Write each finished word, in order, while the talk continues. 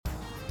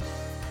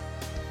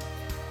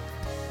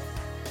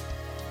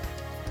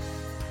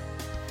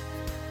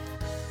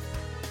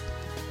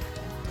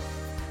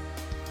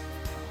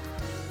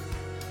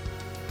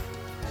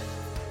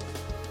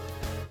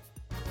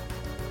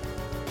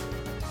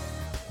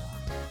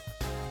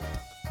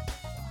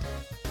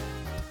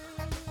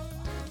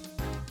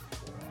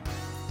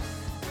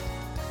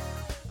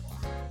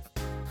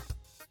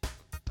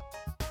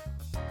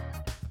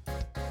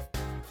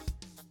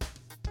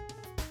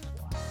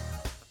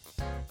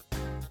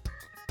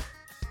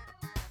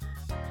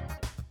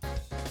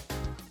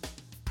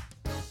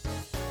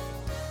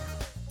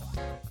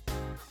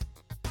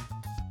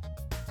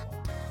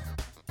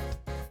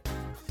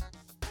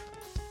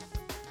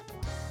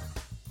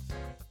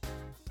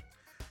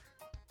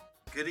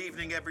Good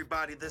evening,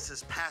 everybody. This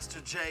is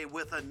Pastor Jay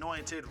with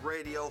Anointed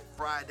Radio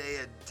Friday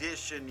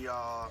edition,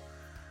 y'all.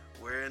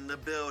 We're in the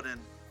building.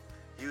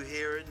 You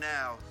hear it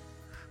now.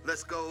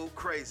 Let's go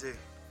crazy.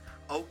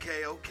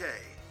 Okay.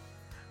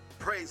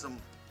 Praise Him.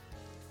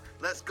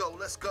 Let's go.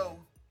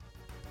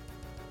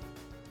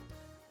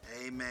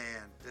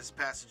 Amen. This is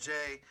Pastor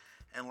Jay,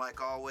 and like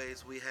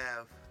always, we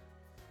have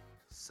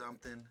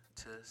something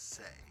to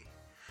say.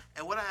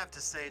 And what I have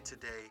to say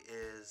today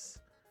is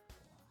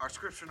our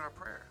scripture and our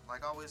prayer.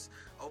 Like always,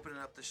 opening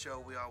up the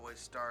show, we always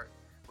start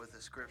with the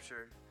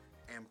scripture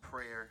and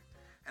prayer.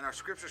 And our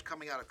scripture is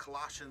coming out of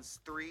Colossians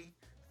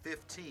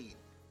 3:15.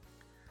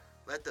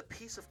 Let the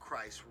peace of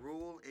Christ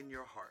rule in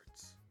your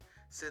hearts,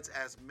 since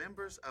as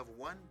members of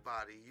one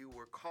body you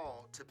were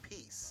called to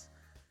peace,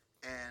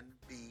 and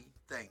be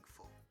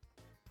thankful.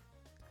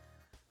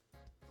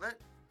 Let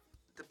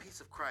the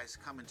peace of Christ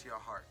come into your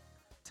heart.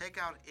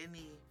 Take out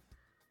any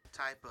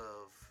type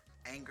of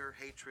anger,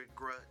 hatred,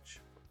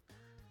 grudge,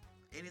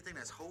 anything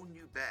that's holding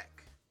you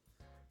back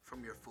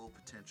from your full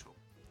potential.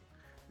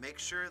 Make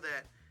sure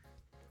that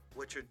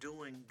what you're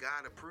doing,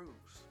 God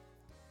approves.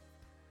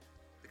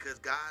 Because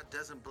God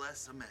doesn't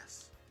bless a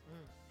mess.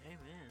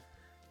 Amen.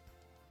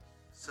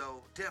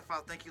 So, dear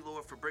Father, thank you,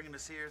 Lord, for bringing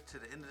us here to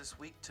the end of this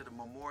week, to the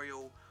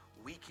Memorial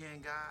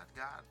Weekend, God.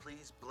 God,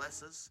 please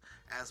bless us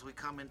as we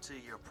come into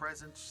your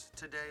presence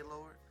today,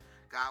 Lord.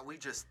 God, we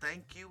just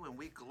thank you and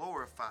we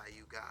glorify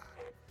you, God.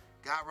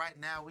 God, right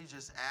now, we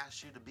just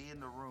ask you to be in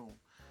the room.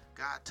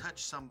 God,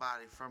 touch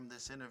somebody from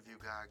this interview,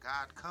 God.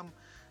 God, come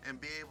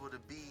and be able to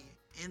be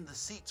in the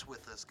seats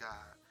with us,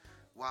 God,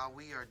 while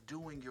we are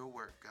doing your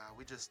work, God.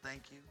 We just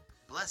thank you.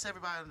 Bless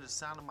everybody under the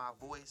sound of my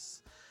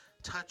voice.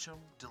 Touch them,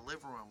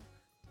 deliver them,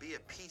 be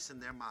at peace in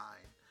their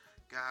mind.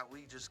 God,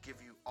 we just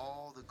give you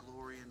all the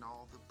glory and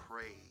all the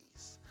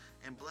praise.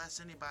 And bless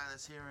anybody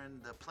that's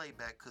hearing the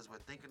playback, because we're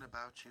thinking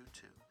about you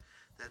too.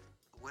 That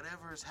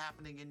whatever is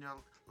happening in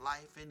your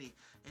life, any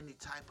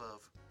type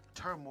of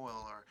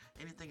turmoil or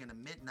anything in the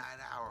midnight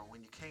hour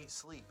when you can't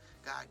sleep,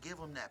 God, give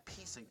them that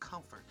peace and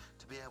comfort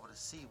to be able to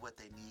see what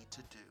they need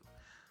to do.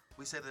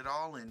 We say that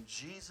all in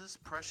Jesus'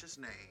 precious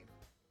name.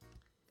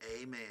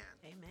 Amen.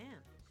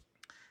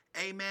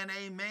 Amen.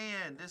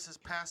 Amen. This is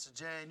Pastor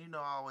Jay, and you know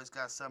I always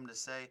got something to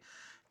say.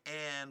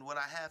 And what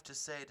I have to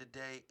say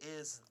today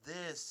is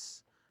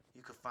this.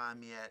 You can find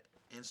me at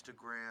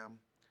Instagram,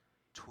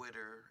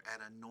 Twitter,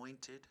 at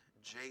Anointed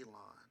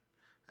Jaylon.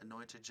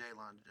 Anointed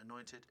Jaylon.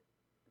 Anointed Jaylon.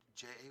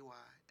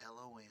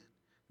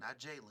 Not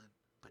Jalen,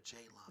 but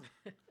Jaylon.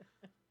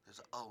 There's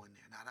an O in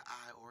there, not an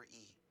I or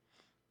E.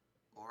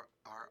 Or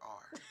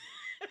RR.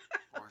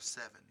 Or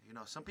 7. You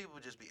know, some people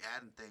just be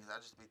adding things. I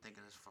just be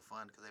thinking it's for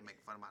fun because they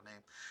make fun of my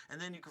name. And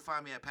then you can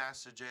find me at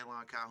Pastor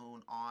Jaylon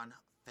Calhoun on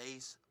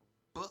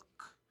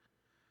Facebook.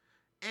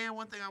 And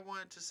one thing I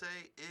wanted to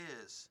say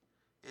is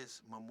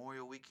it's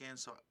Memorial Weekend,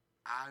 so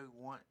I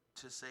want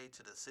to say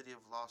to the city of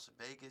Las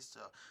Vegas, to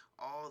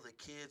all the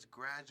kids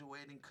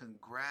graduating,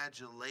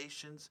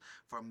 congratulations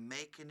for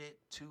making it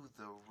to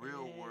the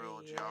real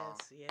world, y'all.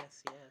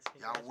 Yes.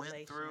 Y'all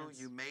went through,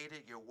 you made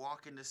it, you're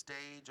walking the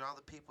stage. All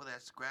the people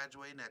that's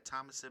graduating at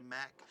Thomas and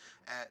Mack,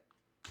 at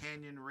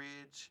Canyon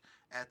Ridge,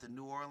 at the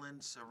New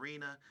Orleans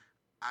Arena,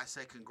 I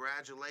say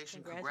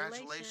congratulations.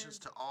 Congratulations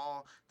to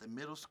all the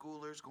middle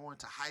schoolers going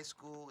to high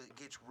school. It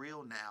gets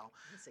real now.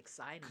 It's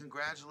exciting.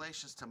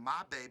 Congratulations to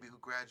my baby who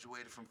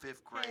graduated from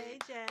 5th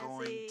grade, Hey,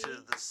 going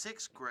to the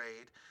 6th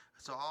grade.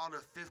 So all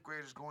the 5th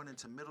graders going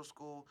into middle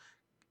school,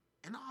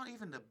 and all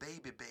even the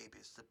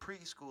babies, the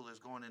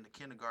preschoolers going into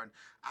kindergarten.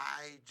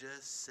 I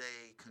just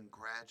say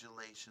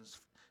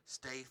congratulations.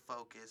 Stay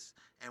focused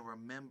and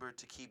remember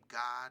to keep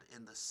God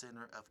in the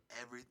center of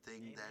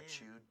everything Amen.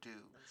 that you do.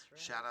 That's right.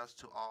 Shout outs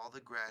to all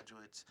the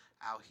graduates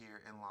out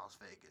here in Las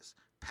Vegas.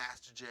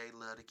 Pastor Jay,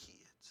 love the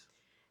kids.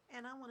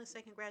 And I want to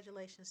say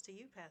congratulations to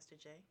you, Pastor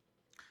Jay.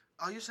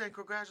 Oh, you're saying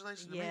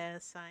congratulations to me?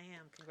 Yes, I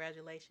am.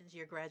 Congratulations.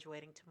 You're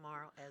graduating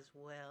tomorrow as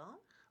well.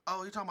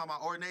 Oh, you're talking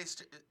about my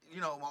ordination,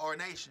 my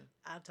ordination.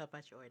 I'm talking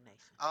about your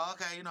ordination. Oh,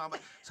 okay,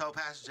 so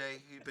Pastor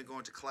Jay, you've been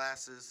going to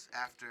classes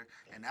after,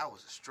 and that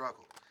was a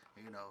struggle.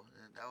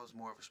 That was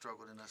more of a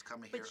struggle than us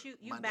coming here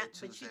Monday,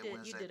 Tuesday,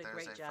 Wednesday, you did a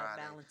great Thursday, job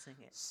Friday, balancing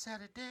it.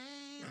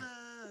 Saturday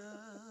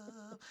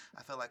love.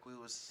 I felt like we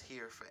was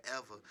here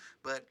forever.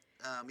 But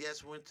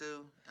yes, we went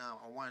through.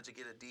 I wanted to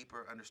get a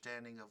deeper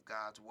understanding of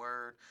God's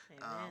word.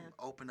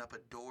 Open up a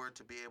door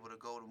to be able to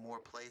go to more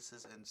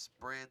places and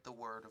spread the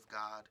word of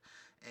God.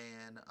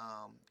 And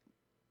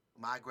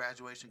my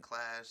graduation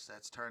class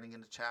that's turning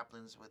into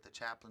chaplains with the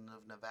chaplain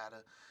of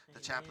Nevada. The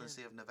Amen.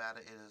 chaplaincy of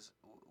Nevada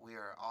we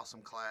are an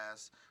awesome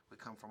class. We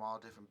come from all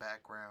different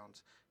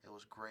backgrounds. It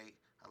was great.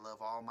 I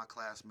love all my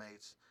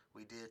classmates.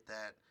 We did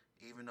that,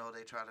 even though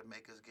they try to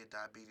make us get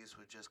diabetes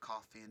with just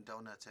coffee and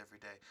donuts every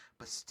day.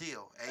 But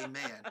still,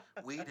 amen.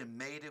 We done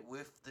made it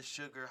with the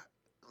sugar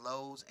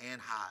lows and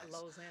highs.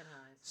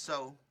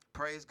 So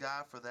praise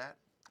God for that.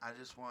 I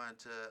just wanted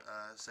to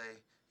say,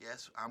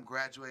 yes, I'm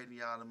graduating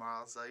y'all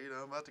tomorrow. So,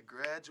 I'm about to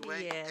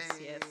graduate.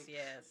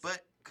 Yes.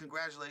 But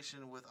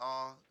congratulations with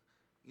all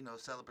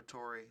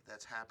celebratory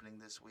that's happening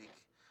this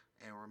week.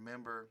 And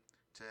remember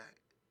to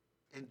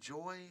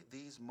enjoy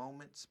these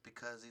moments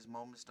because these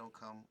moments don't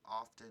come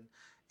often.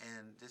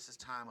 And this is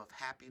time of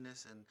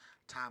happiness and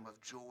time of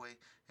joy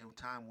and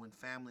time when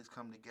families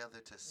come together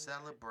to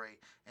celebrate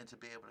and to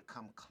be able to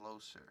come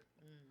closer.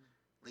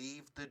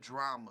 Leave the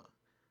drama.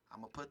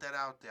 I'm going to put that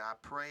out there. I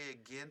pray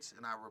against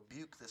and I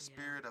rebuke the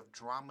spirit of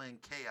drama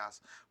and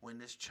chaos when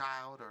this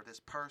child or this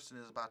person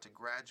is about to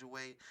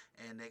graduate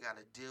and they got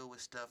to deal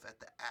with stuff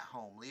at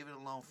home. Leave it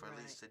alone for at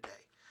least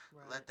today.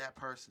 Right. Let that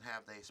person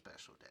have their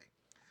special day.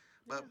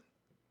 But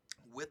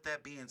with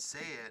that being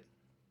said,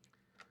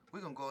 we're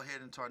going to go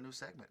ahead into our new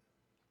segment.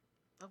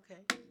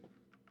 Okay.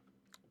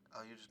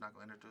 Oh, you're just not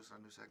going to introduce our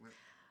new segment?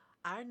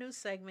 Our new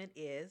segment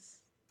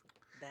is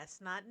That's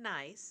Not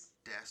Nice.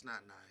 That's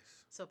Not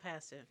Nice. So,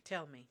 Pastor,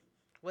 tell me,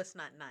 what's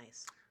not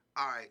nice?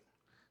 All right.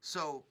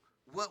 So,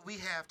 what we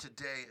have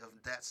today of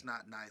That's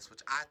Not Nice, which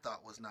I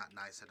thought was not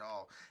nice at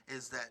all,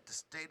 is that the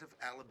state of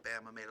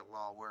Alabama made a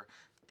law where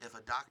if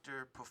a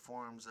doctor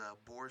performs an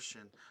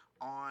abortion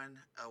on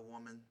a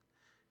woman,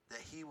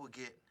 that he will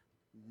get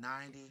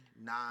 99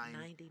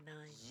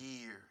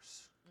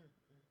 years.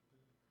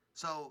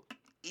 So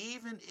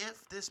even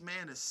if this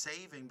man is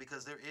saving,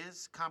 because there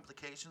is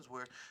complications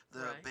where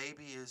the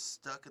baby is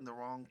stuck in the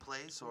wrong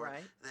place or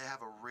they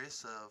have a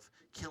risk of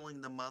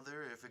killing the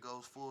mother if it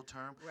goes full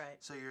term. Right.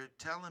 So you're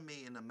telling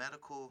me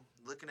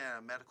looking at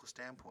a medical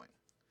standpoint,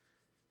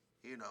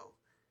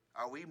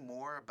 are we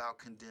more about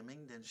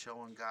condemning than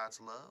showing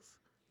God's love?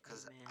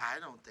 Because I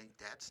don't think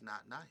that's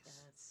not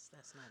nice.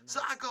 That's not nice.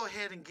 So I go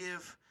ahead and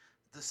give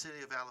the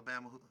city of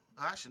Alabama,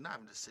 actually not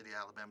even the city of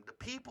Alabama, the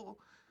people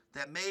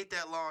that made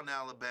that law in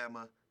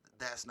Alabama,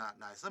 that's not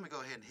nice. Let me go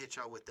ahead and hit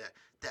y'all with that.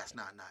 That's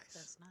not nice.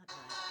 That's not nice.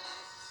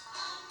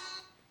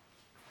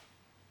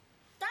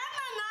 That's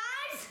not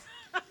nice.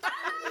 That's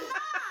not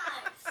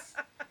nice.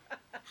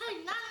 Hey,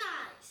 not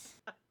nice.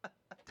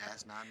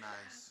 That's not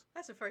nice.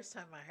 That's the first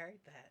time I heard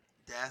that.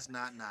 That's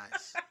not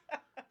nice.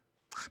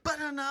 But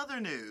in other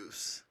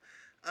news,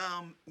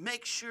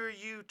 make sure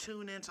you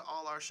tune into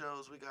all our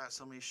shows. We got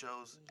so many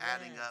shows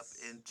adding up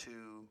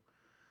into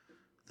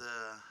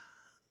the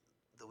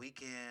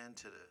weekend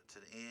to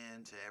the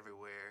end to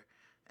everywhere,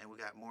 and we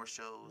got more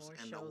shows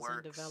in the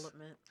works. In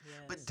development.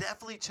 Yes. But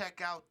definitely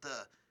check out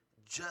the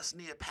Just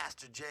Nia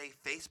Pastor J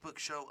Facebook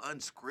show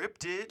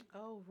Unscripted.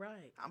 Oh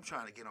right.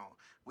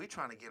 We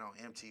trying to get on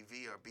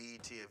MTV or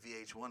BET or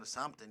VH1 or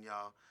something,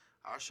 y'all.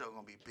 Our show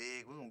gonna be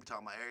big. We're gonna be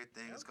talking about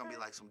everything. Okay. It's gonna be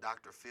like some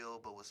Dr.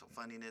 Phil, but with some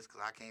funniness, because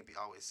I can't be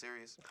always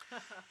serious.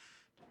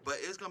 But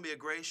it's gonna be a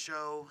great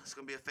show. It's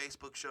gonna be a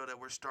Facebook show that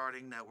we're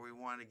starting that we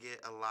want to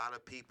get a lot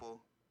of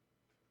people,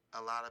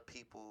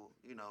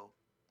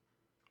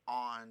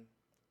 on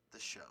the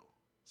show.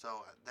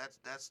 So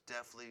that's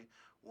definitely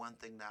one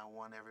thing that I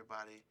want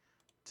everybody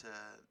to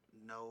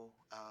know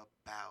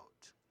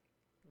about.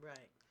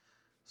 Right.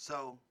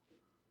 So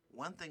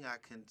one thing I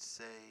can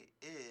say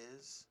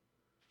is.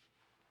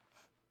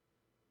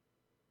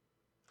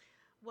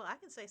 Well, I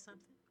can say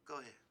something. Go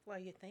ahead. While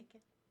you're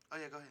thinking. Oh,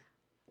 yeah, go ahead.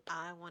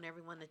 I want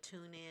everyone to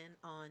tune in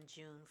on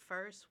June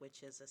 1st,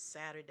 which is a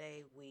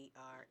Saturday. We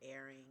are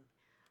airing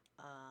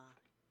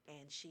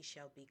And She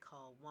Shall Be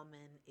Called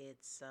Woman.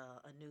 It's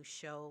a new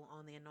show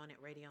on the Anointed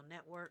Radio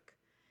Network.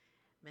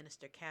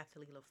 Minister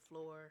Kathleen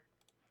LaFleur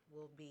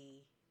will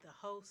be the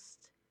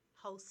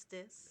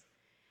hostess.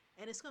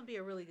 And it's going to be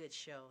a really good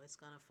show. It's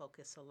going to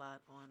focus a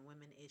lot on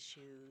women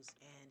issues,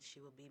 and she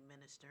will be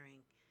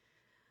ministering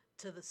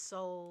to the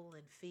soul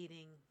and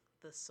feeding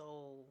the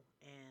soul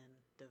and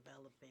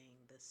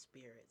developing the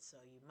spirit.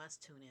 So you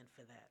must tune in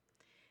for that.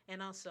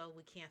 And also,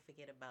 we can't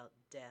forget about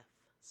Deaf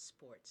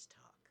Sports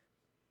Talk.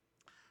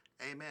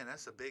 Amen.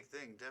 That's a big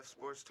thing. Deaf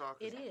Sports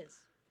Talk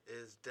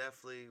is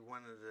definitely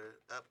one of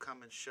the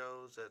upcoming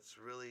shows that's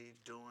really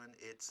doing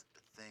its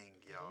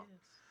thing, y'all.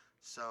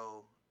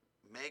 So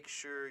make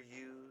sure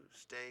you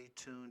stay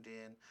tuned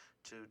in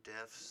to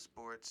Deaf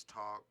Sports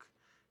Talk,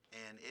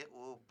 and it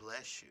will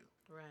bless you.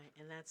 Right,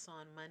 and that's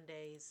on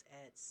Mondays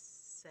at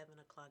 7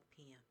 o'clock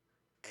p.m.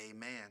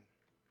 Amen.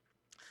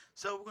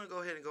 So we're going to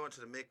go ahead and go into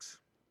the mix.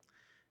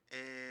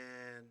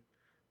 And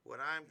what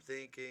I'm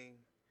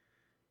thinking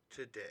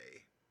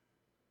today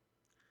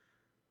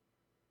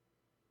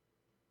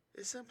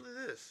is simply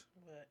this.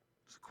 What?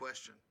 It's a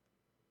question.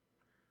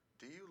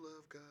 Do you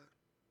love God?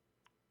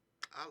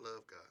 I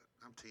love God.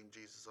 I'm Team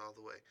Jesus all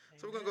the way. Amen.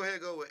 So we're going to go ahead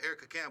and go with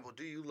Erica Campbell.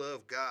 Do you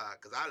love God?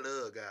 Because I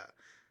love God.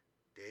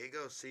 There you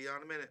go. See y'all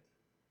in a minute.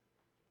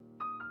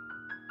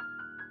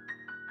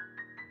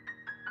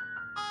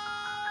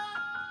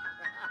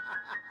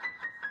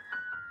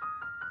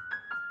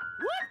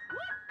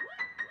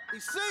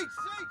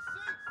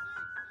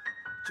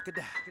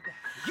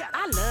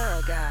 I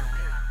love God.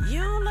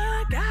 You don't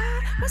love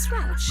God? What's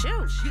wrong with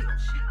you?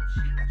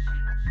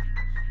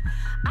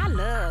 I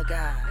love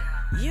God.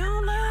 You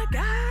don't love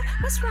God?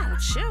 What's wrong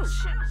with you?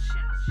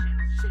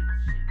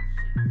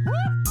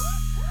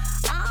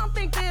 I don't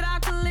think that I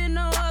could live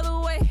no other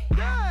way.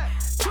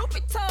 Truth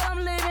be told,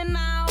 I'm living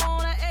now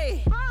on a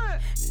A.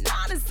 Now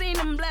I done seen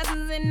them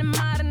blessings in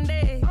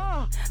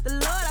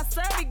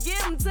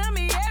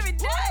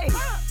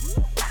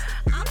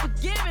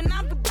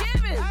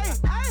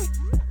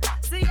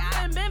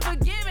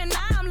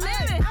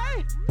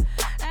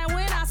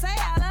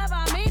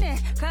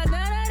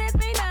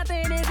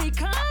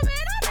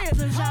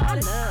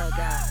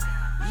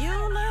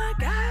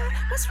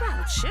What's wrong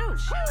with you?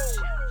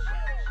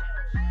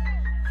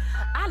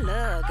 I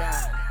love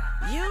God.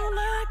 You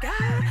love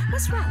God.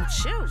 What's wrong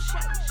with you?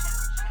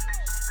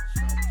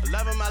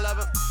 Love him, I love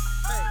him.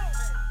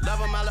 Love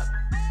him, I love him.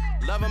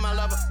 Love him, I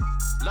love him.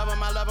 Love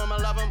him, I love him, I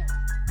love him.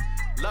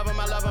 Love him,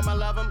 I love him, I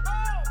love him.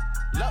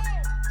 Love him,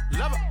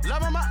 love him,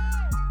 love him,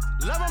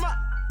 love him,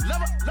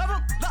 love him, love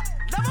him,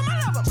 love him, I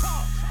love him.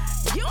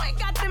 You ain't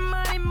got the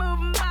money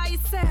moving by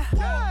yourself.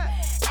 Yeah.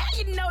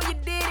 And you know you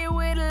did it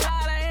with a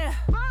lot of air.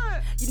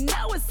 You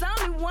know it's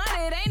only one,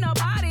 it ain't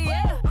nobody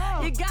else.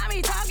 You got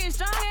me talking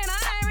strong and I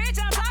ain't rich,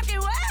 I'm talking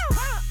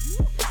well.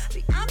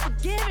 See, I'm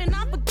forgiving,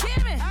 I'm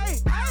forgiving.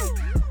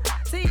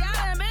 See, I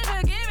done been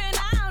forgiven,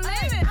 now I'm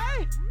living.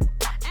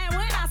 And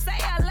when I say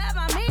I love,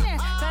 I mean it.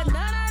 Cause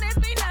none of this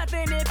be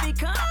nothing if he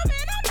come and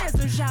I miss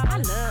him, shout. I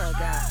love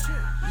God.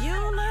 You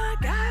love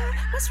God?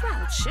 What's wrong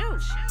with you?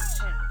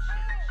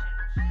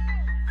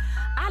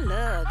 I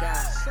love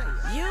God.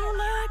 You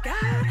love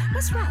God?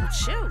 What's wrong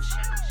with you?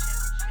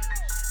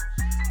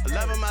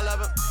 Love him, I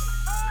love him.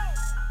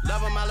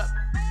 Love him, I love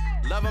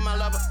him. Love him, I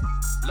love him.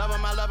 Love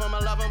him, I love him, I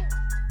love him.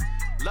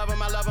 Love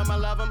him, I love him, I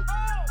love him.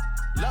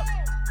 Love him,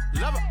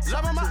 love him,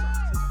 love him, love him,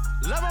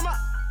 love him,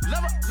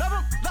 love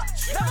him,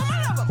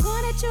 I love him.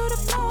 Wanted you to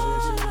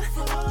fall.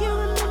 You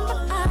remember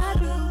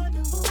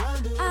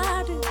I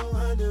do.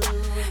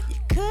 You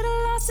could've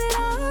lost it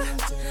all.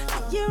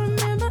 You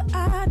remember I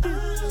do.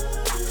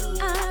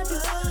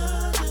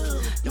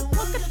 No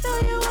one can throw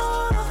you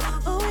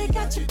off. Oh, we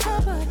got you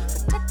covered.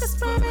 Protect us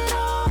from it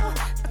all.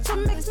 That's what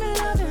makes me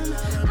love him.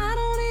 I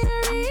don't need a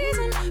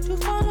reason to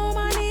fall on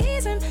my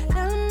knees and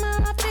tell him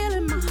how I feel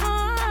in my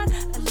heart.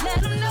 And let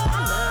him know I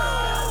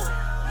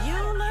love you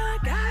love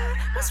God.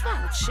 What's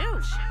wrong with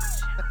you?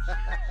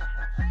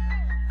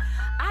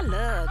 I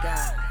love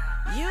God.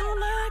 You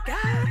love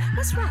God.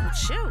 What's wrong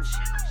with you?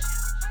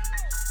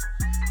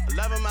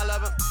 Love him, I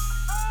love him.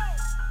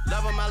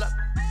 Love him, I love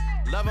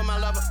him. Love him, I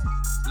love him.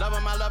 Love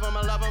him, I love him,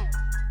 I love him.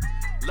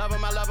 Love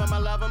him, I love him, I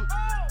love him.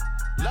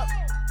 Love him,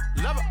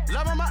 love him,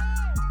 love him,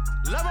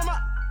 love him,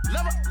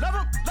 love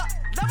him,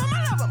 love him, I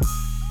love him.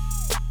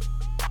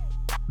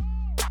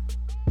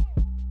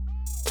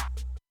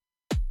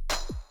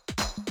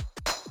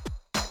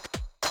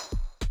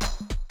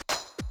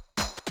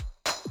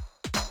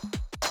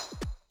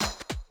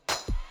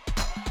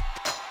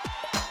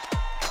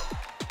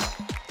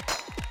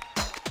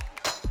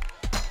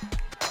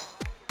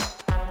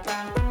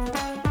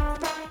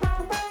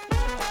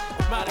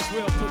 Might as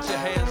well put your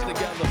hands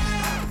together.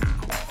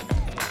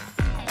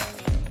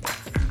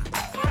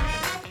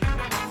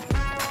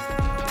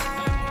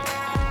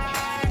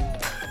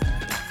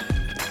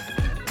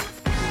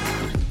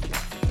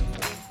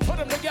 Put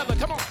them together,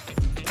 come on.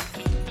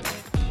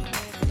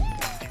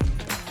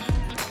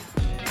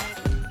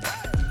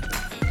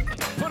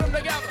 Put them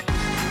together.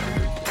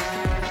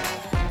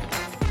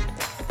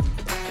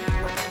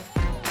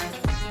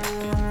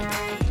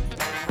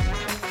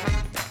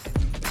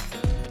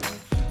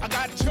 I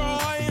got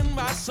joy in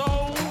my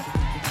soul.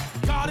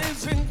 God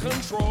is in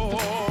control.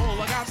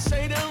 I got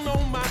Satan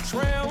on my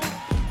trail,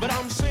 but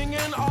I'm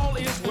singing all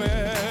is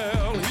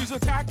well. He's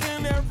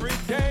attacking every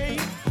day,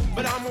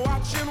 but I'm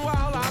watching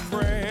while I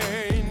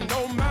pray.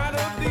 No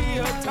matter the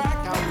attack,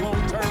 I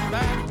won't turn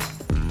back.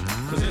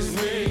 'Cause this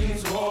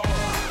means war.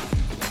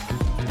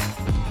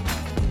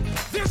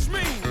 This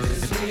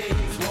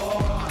means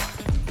war.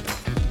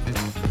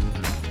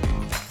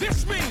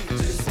 This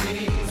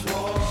means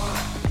war.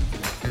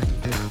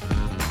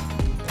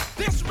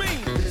 This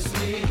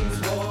means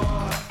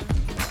war.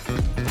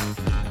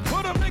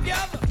 Put them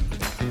together.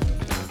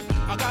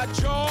 I got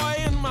joy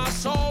in my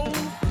soul.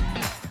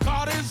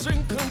 God is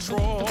in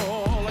control.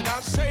 I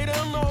got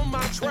Satan on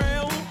my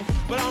trail,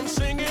 but I'm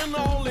singing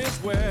all is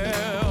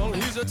well.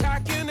 He's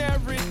attacking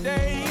every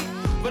day,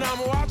 but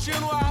I'm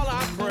watching while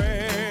I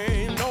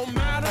pray. No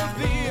matter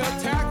the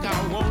attack,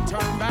 I won't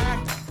turn back.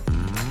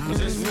 'Cause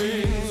this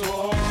means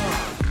war.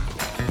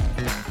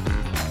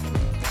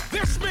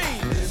 This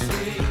means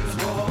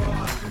war.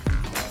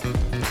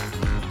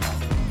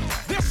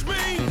 This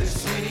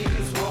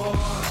means war.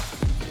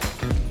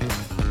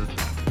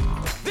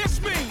 This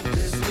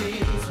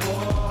means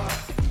war.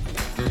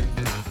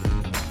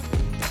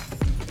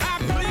 I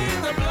bleed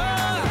the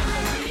blood.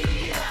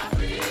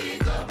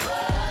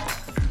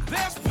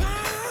 There's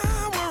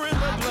power in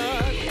the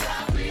blood.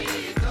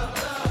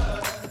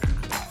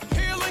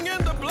 Healing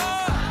in the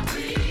blood.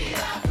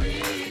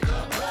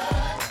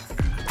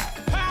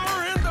 Power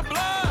in the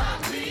blood.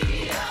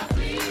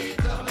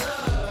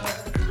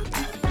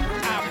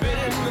 I've been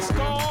in the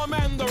storm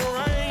and the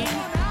rain,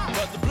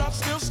 but the blood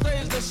still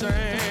stays the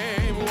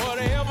same.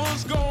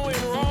 Whatever's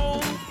going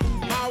wrong,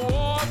 my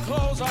war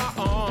clothes are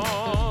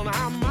on.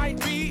 I might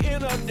be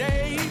in a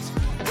daze,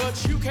 but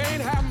you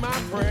can't have my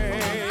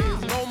praise.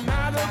 No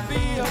matter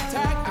the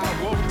attack, I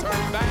won't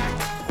turn back.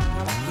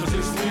 'Cause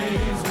this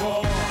means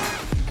war.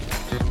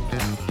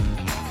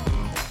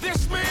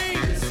 This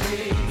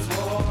means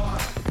war.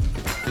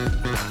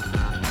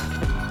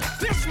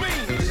 This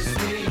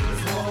means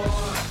war.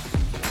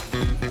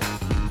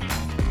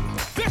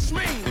 This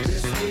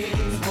means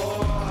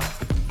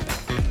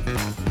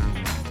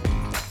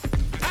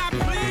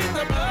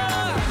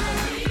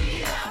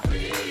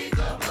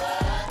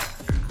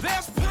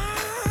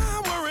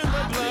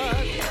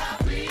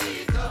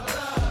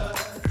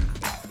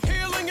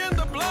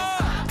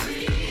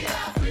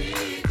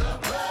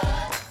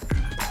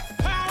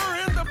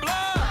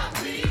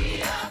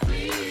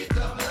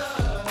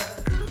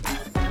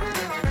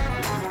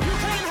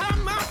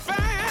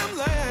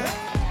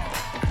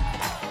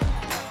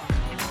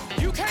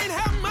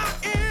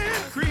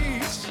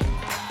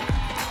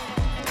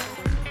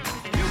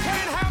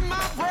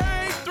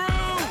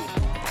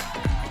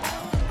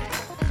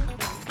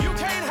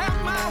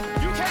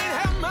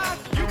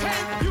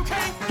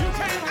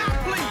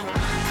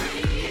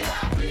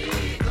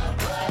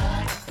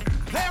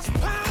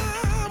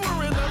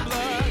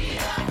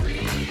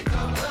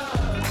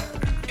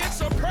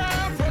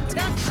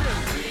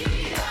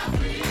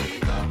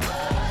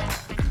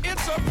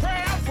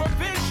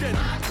motion.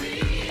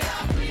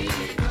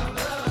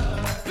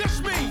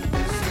 This means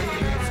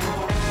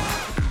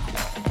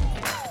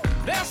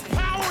there's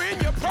power in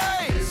your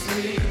praise.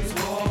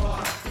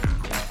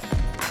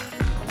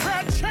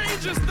 Prayer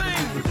changes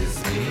things.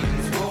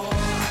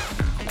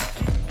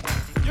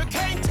 You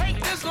can't take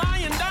this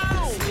lying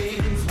down.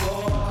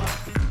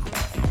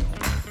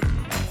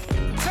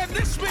 Said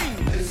this means.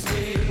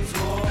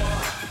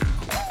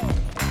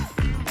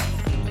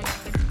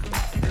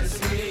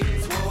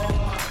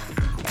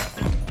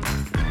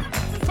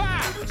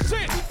 5,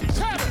 6,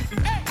 7,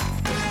 8.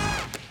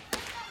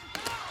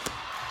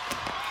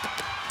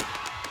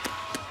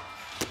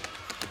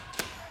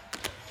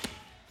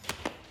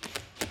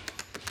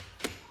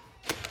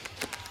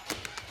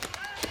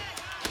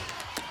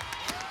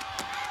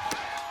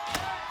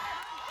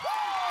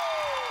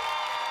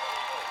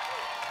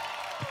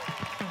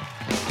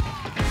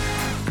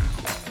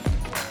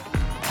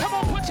 Come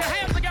on, put your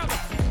hands together.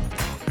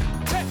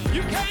 Say,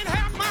 you can't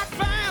have my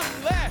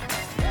family.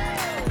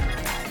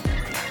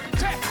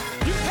 Say,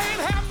 you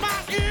can't have my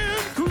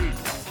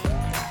increase.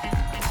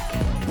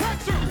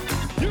 Breakthrough.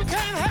 You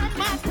can't have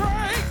my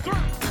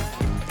breakthrough.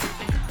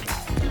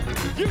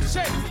 You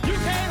say, you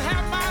can't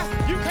have my,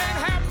 you can't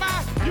have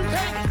my, you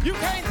can't,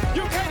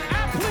 I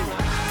plead.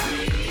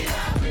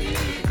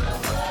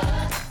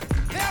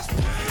 There's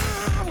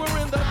power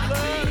in the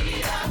blood.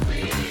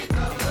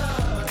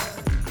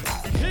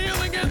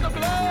 Healing in the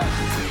blood.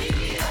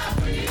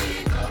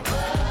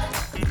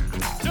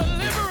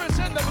 Deliverance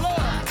in the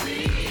blood.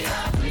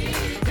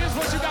 Here's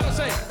what you gotta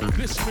say.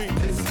 This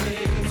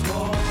means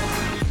more.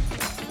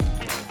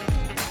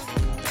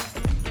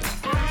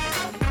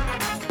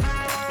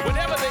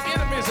 Whenever the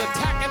enemy is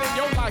attacking in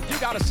your life, you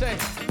gotta say,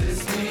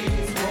 this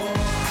means more.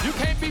 You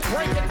can't be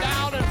breaking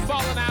down and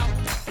falling out.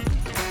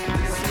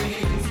 This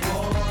means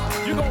more.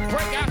 You're gonna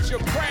break out your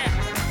prayer,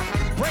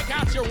 break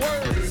out your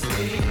words. This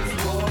means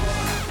more.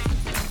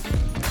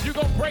 You're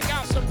gonna break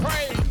out some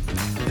praise.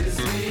 This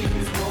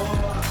means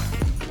more.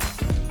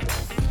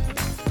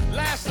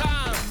 Last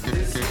time.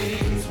 This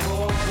means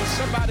more. When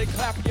somebody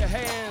clap your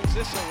hands,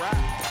 it's a wrap.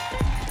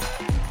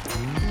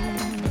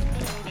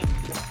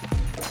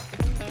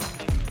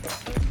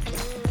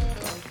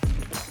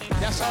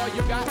 That's all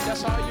you got.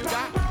 That's all you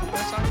got.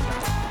 That's all you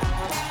got.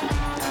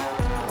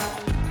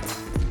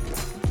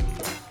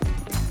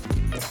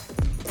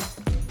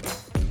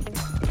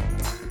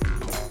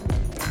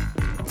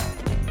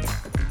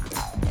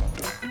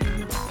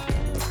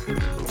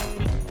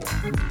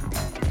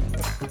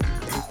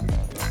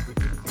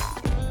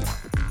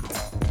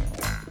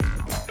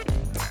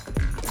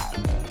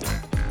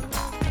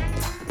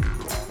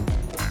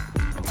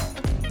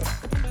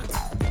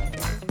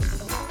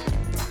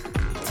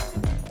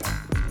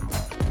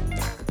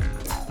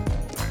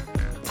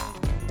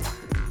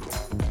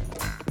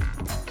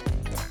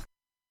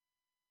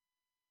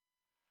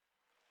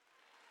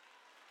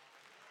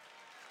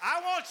 I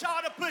want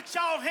y'all to put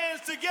y'all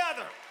hands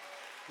together.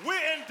 We're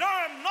in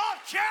Durham,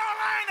 North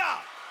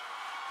Carolina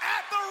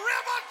at the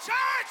River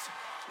Church.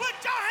 Put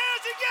your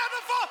hands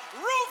together for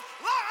Ruth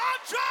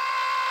LaAndre!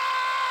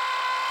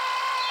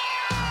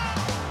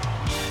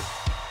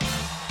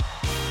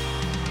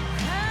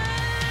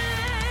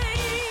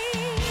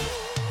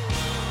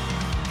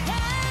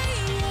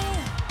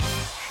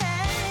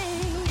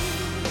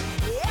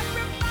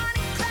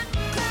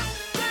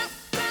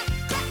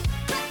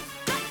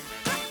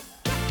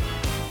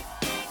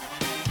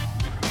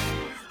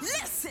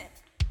 Listen,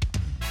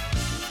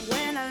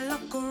 when I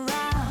look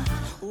around,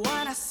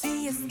 what I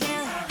see is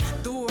scary.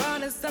 The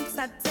world is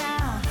upside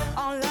down,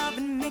 all love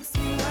and mixed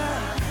me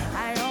up.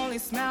 I only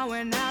smile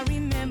when I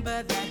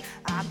remember that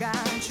I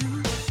got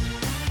you.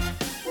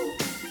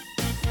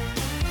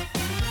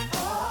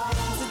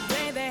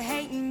 Today they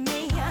hating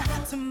me,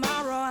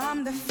 tomorrow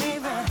I'm the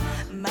favorite.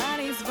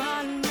 Money's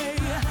funny,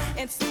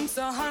 it seems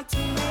so hard to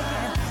make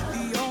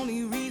it. The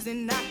only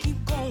reason I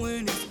keep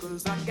going is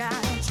 'cause I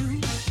got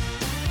you.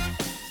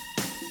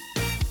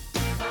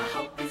 My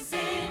hope is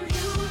in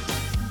you.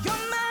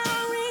 You're my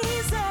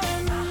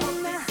reason. My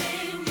hope is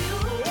in you.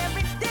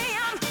 Every day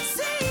I'm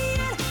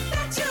seeing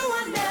that you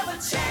will never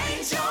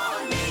change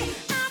on me.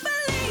 I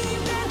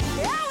believe that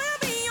I will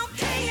be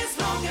okay as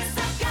long as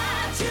I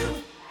got you.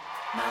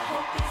 My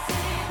hope is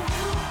in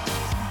you.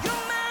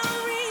 You're my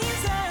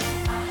reason.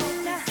 My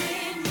hope is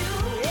in you.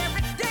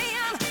 Every day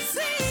I'm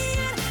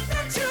seeing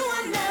that you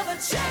will never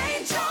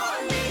change on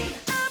me.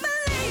 I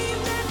believe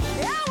that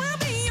I will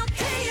be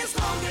okay as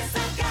long as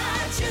I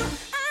got you.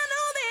 I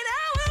know that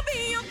I will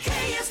be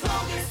okay as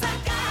long as I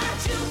got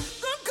you.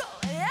 Good God,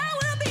 I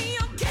will be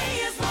okay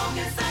as long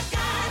as I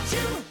got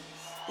you.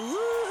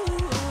 Ooh,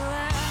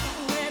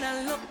 when I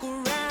look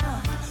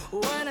around,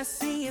 what I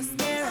see is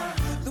scary.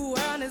 The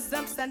world is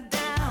upside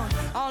down,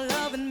 all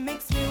love and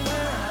makes me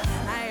worry.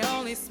 I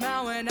only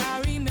smile when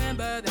I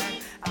remember that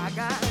I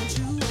got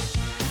you.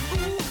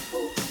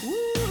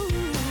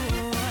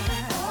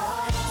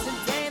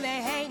 Today they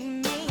hate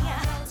me,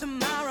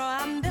 tomorrow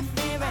I'm the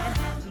favorite.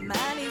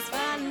 Money's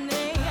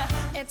funny,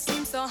 it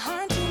seems so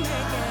hard to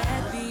make it.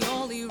 The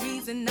only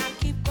reason I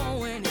keep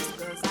going is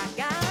 'cause I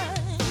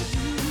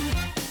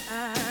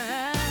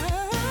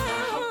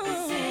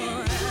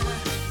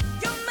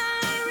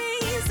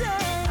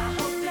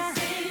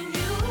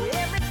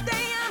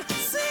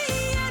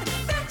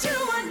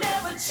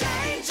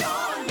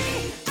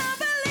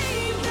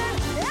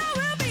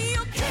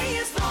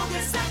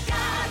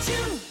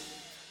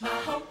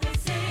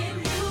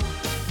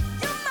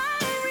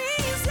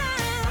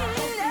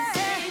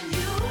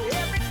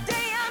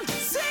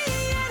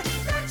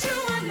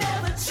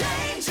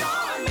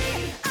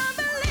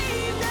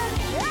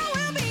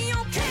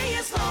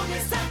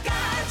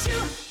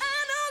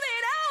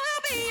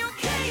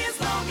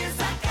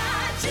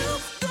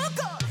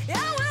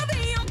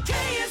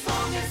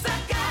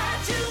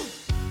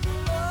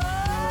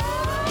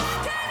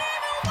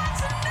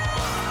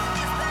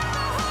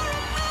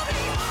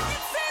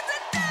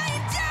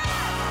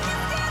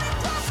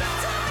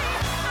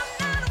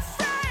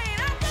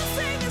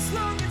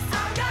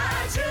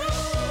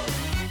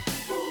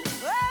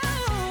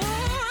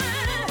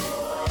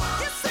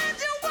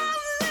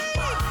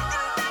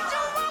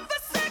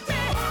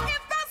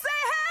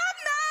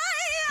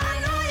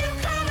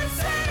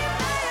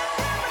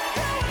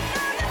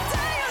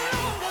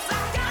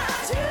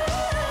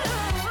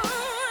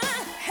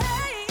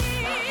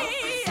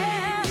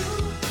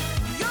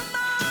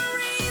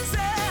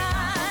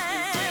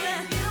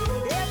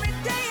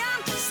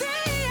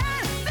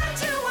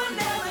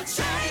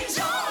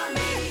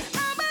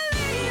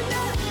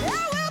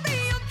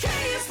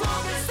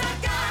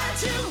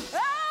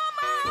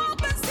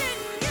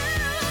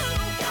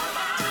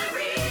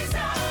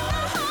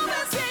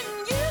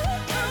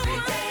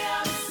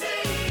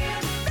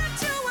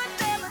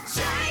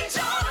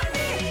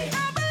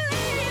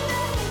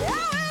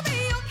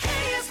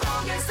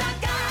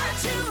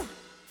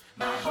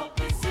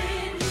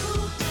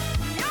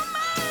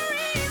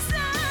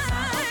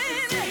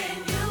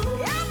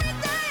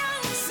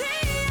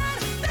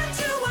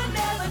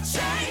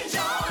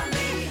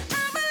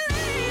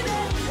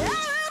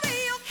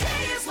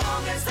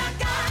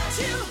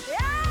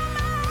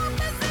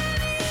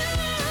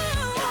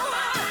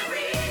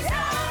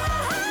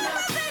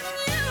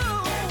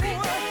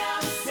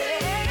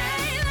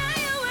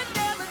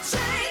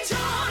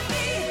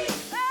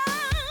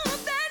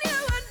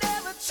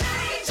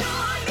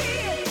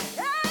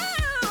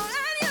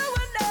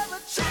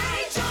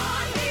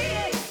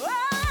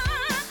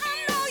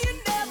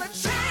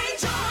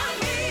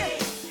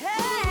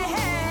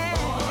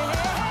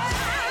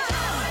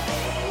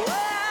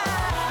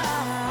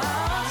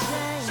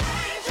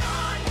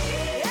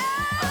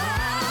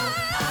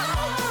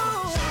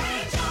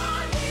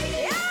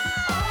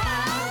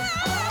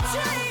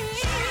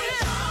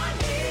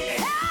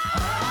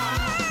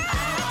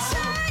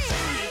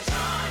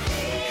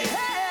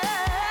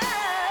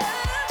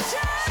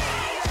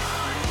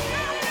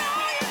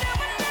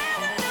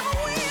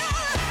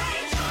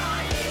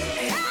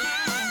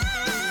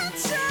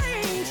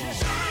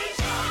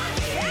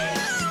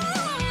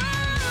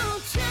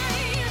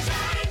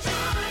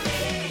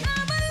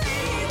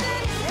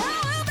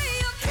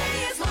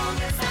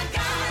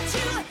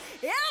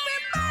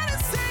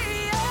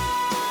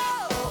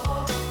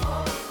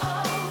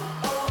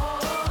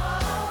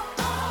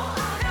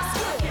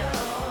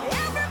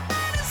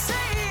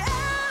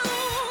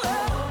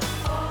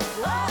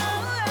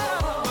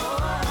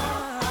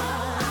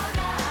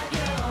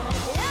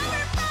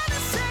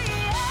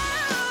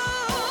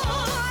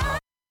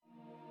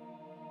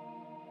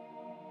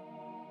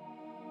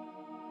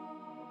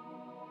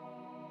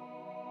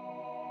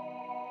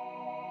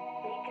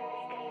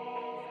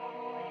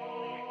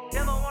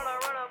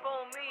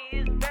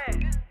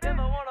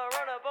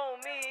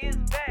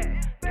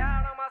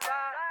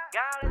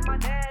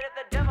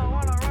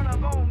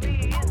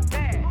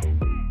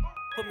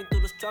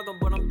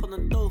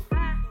pulling through.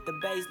 The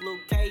base, Luke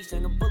Cage,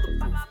 and a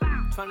bulletproof.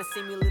 Trying to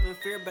see me live in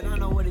fear, but I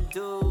know what to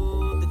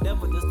do. The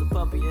devil just a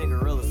puppy in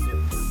gorilla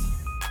suits.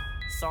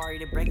 Sorry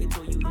to break it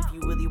to you. If you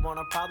really want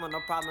a problem,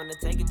 no problem to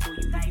take it to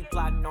you. If you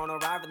plotting on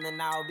arriving,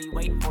 then I'll be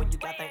waiting for you.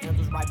 Got the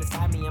angels right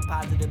beside me, I'm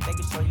positive they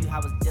can show you how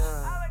it's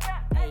done.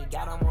 Hey,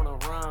 got 'em on a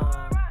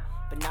run,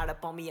 but not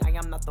up on me, I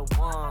am not the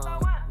one.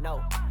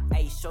 No,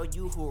 hey, show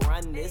you who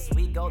run this.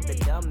 We go the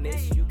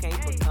dumbest, you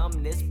can't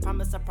become this.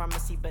 Promise, I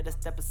promise, he better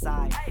step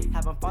aside.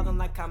 Have him falling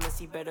like comments,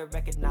 he better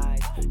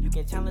recognize. You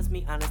can challenge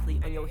me honestly,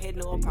 on your head,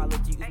 no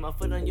apology. Use my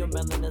foot on your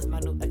melon, that's my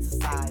new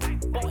exercise.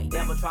 Boy,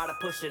 never try to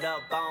push it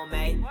up on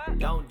me.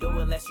 Don't do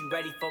it unless you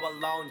ready for a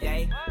long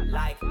day.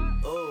 Like,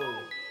 ooh.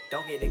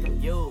 Don't get it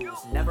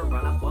confused. Never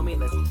run up on me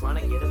unless you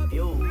tryna get a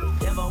view.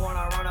 Never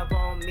wanna run up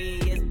on me,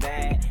 it's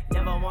bad.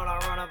 Never wanna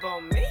run up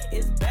on me,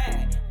 it's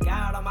bad.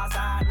 God on my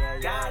side,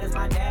 God is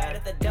my dad.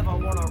 If the devil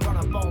wanna run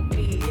up on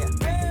me,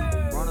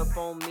 run up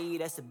on me,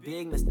 that's a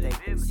big mistake.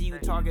 See you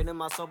targeting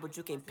my soul, but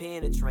you can't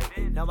penetrate.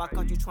 Now I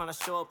caught you tryna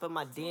show up in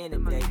my den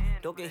today.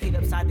 Don't get hit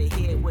upside the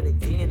head with a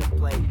den to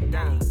play.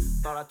 Dang,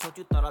 thought I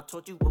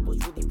told you what was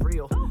really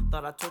real.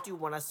 Thought I told you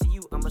when I see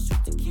you, I'ma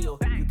shoot to kill.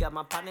 You got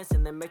my partners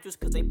in the matrix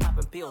cause they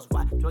popping pills.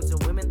 Why? Drugs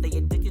and women, they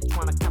addicted,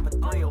 tryna cop a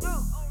thrill.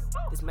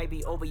 This may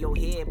be over your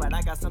head, but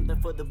I got something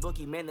for the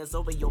bookie, man, that's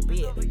over your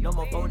bed. No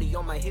more 40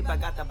 on my hip, I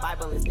got the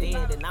Bible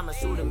instead. And I'ma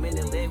shoot him in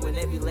the leg with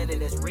every letter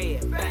that's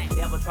red. Bang,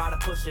 never try to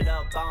push it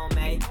up on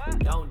me.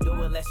 Don't do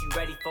it unless you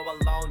ready for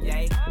a long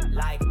day.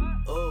 Like,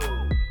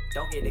 ooh,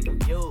 don't get it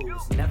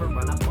confused. Never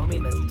run up on me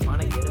unless you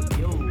tryna get a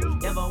view.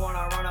 Never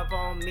wanna run up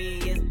on me,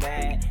 it's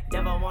bad.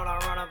 Never wanna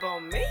run up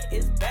on me,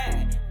 it's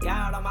bad.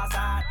 God on my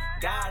side,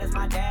 God is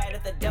my dad.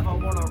 If the devil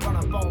wanna run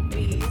up on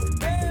me, it's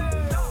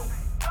bad.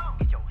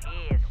 Get your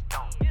head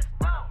stoned.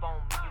 Run up on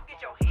me, you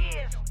get your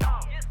head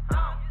stoned.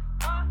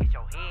 Get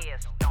your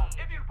head stoned.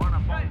 If you run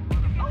up on me,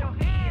 you get your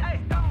head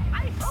stoned.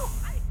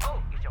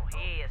 Get your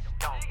head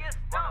stoned.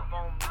 Run up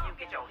on me, you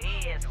get your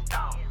head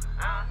stoned.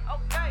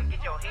 Okay,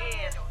 get your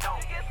head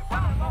stoned.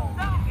 Run up on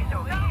me, you get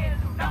your head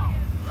stoned.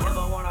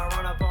 Never wanna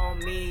run up on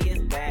me,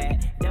 it's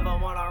bad. Never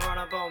wanna run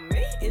up on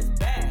me, it's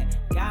bad.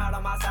 God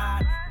on my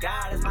side,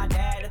 God is my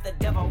dad. If the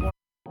devil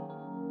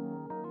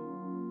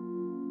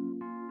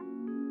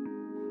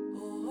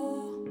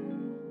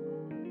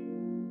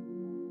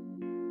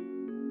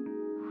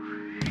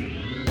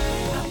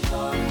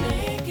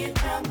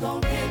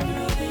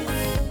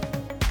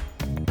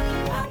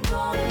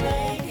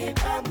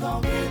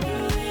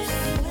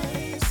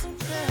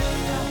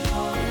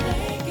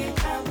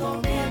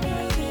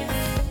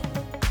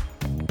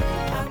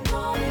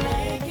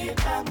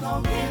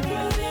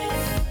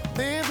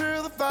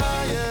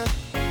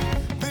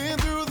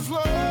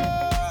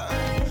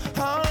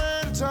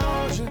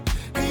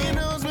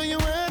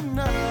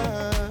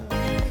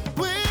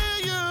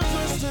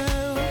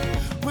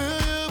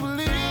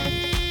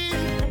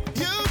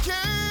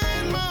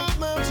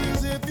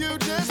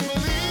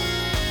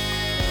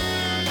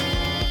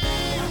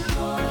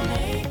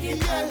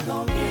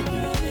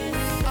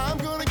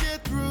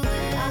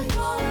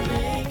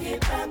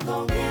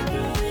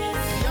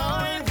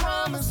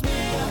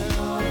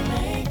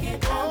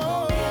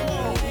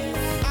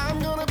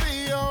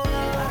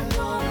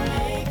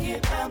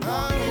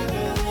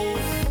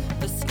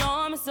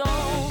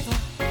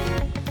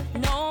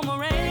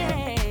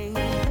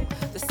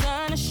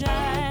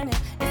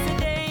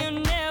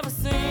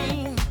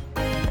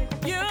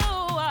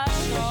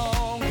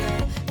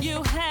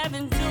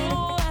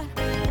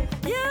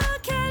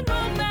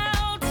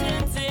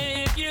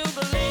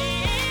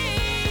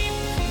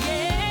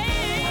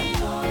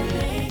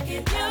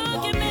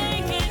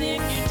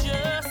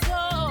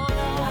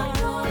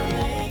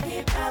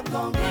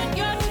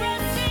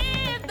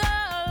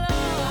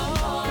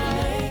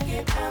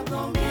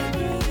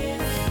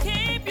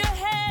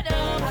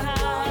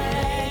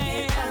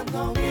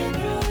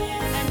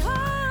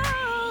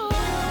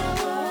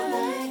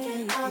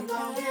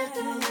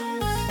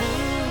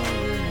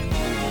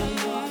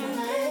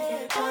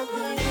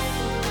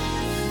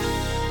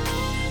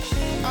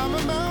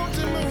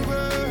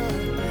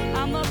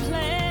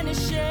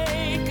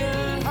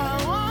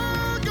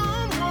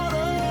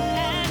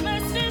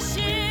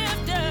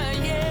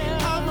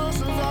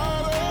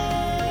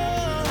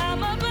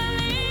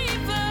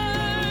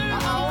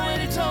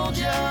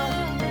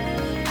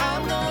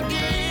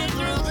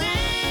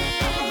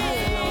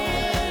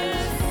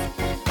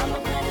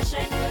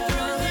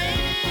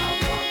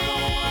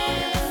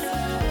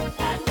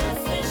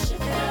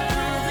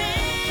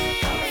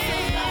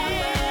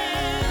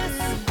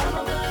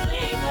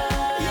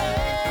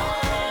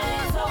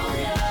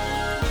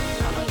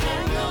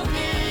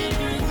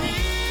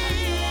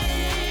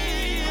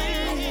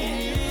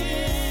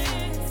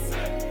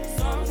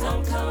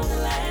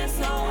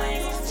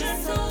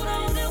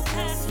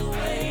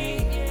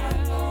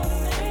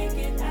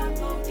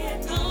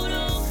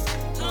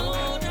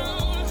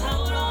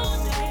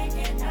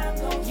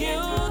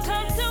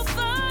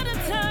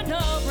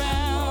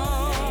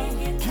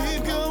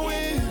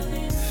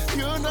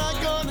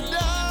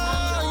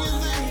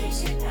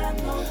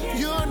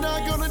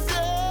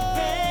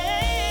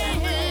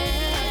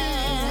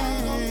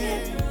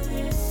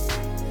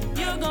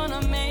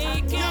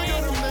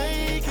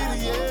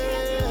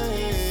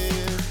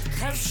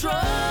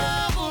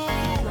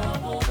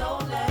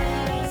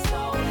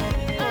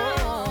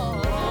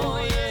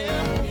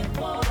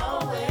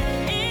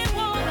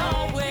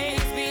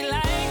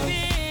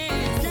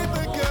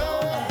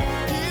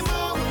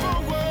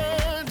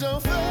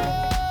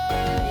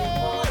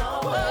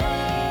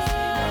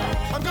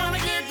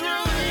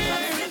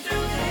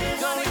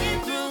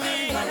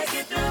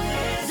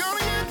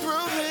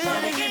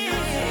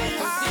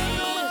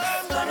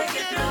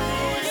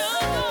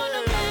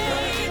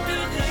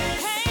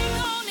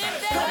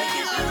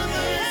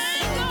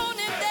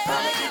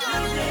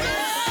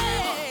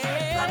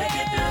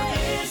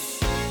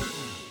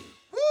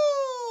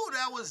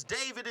That was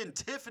David and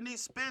Tiffany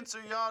Spencer,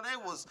 y'all. They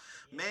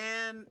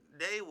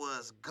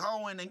was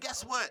going. And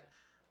guess what?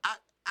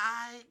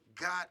 I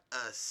got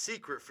a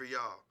secret for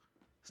y'all.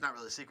 It's not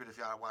really a secret if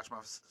y'all watch my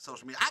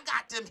social media. I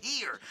got them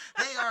here.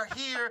 They are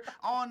here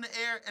on the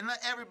air. And let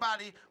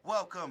everybody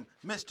welcome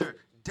Mr.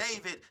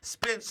 David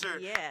Spencer.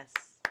 Yes.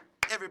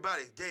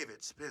 Everybody,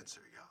 David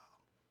Spencer,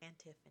 y'all. And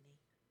Tiffany.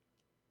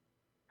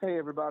 Hey,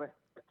 everybody.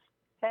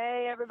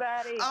 Hey,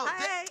 everybody. Oh,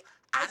 Hey.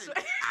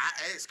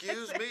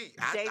 excuse me.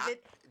 David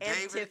and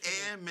David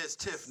Tiffany and Miss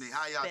Tiffany.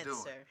 How y'all doing?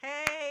 Spencer.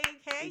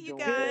 Hey, you doing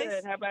guys.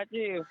 Good. How about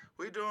you?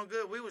 We doing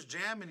good. We was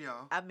jamming,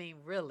 y'all. I mean,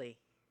 really,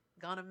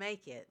 gonna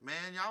make it. Man,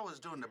 y'all was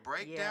doing the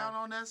breakdown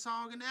on that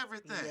song and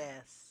everything.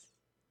 Yes.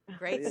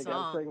 Great Yeah, got to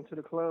song. take them to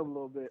the club a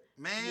little bit.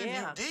 Man,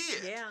 Yeah, you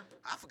did. yeah.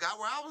 I forgot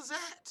where I was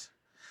at.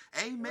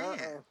 Amen.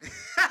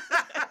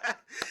 Uh-oh.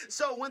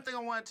 So one thing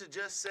I wanted to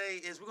just say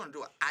is we're going to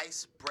do an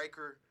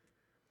icebreaker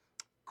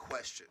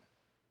question.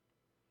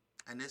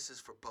 And this is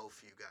for both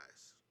of you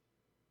guys.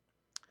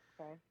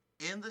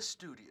 Okay. In the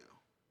studio,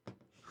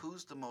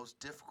 who's the most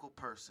difficult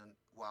person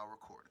while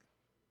recording?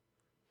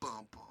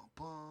 Bum, bum,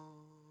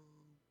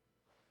 bum.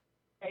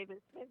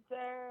 David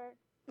Spencer.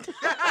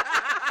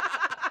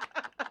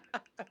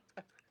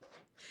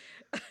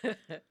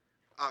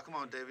 Oh, come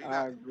on, David. You I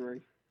got agree.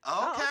 Okay.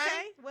 Oh,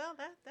 okay. Well,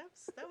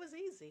 that was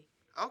easy.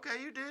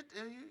 Okay, you did.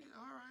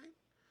 All right.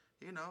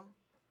 You know,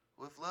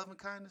 with love and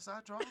kindness,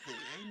 I draw thee.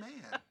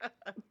 Amen.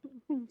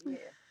 Yeah.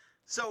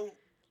 So,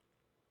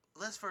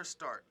 let's first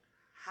start.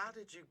 How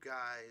did you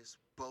guys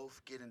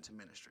both get into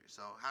ministry?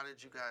 So, how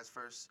did you guys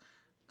first?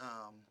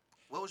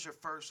 What was your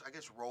first, I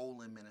guess,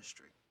 role in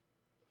ministry?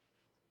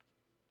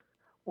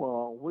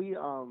 Well,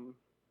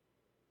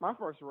 my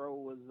first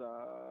role was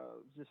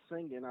just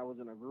singing. I was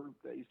in a group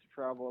that used to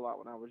travel a lot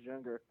when I was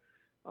younger.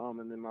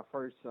 And then my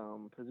first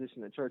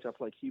position at church, I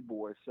played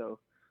keyboard. So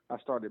I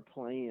started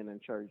playing in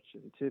church.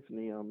 And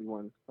Tiffany,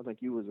 I think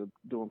you was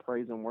doing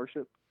praise and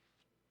worship.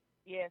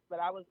 Yes, but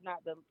I was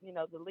not the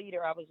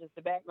leader. I was just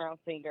the background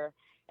singer.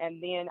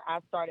 And then I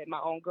started my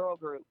own girl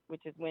group,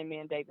 which is when me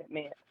and David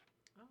met.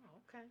 Oh,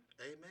 okay.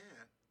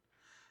 Amen.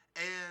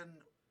 And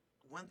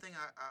one thing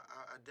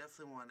I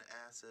definitely want to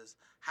ask is,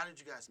 how did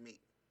you guys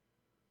meet?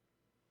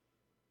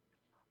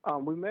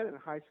 We met in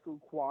high school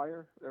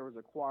choir. There was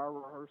a choir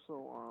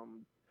rehearsal.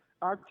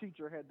 Our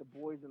teacher had the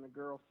boys and the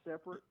girls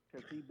separate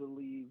because he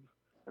believed,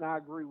 and I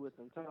agree with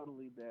him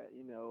totally, that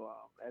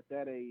at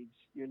that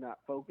age you're not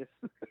focused.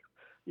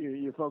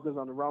 you're focused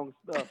on the wrong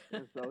stuff,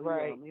 and so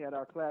Right. He had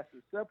our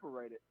classes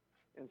separated,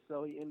 and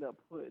so he ended up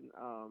putting.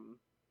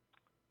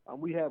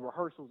 We had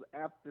rehearsals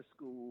after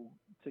school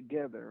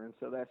together, and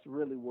so that's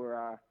really where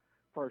I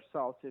first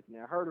saw Tiffany.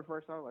 I heard her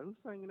first. I was like, "Who's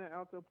singing that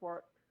alto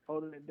part?"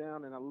 Holding it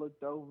down, and I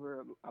looked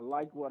over. I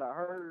liked what I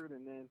heard,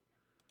 and then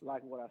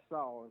liked what I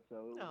saw, and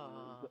so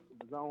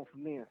it was on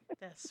from there.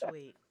 That's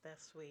sweet.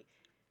 That's sweet.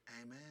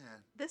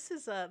 Amen. This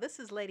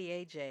is Lady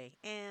AJ,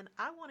 and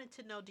I wanted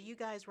to know: do you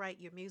guys write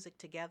your music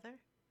together?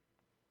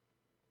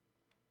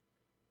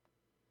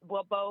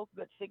 Well, both,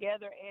 but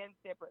together and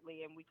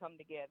separately, and we come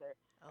together.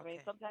 Okay. I mean,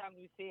 sometimes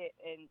we sit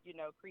and,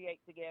 create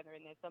together,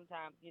 and then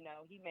sometimes, he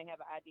may have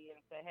an idea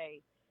and say,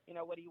 hey,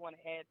 what do you want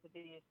to add to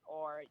this?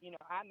 Or,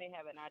 I may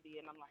have an idea,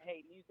 and I'm like,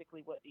 hey,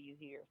 musically, what do you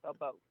hear? So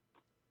both.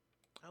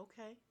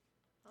 Okay.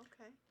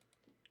 Okay.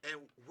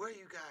 And where are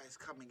you guys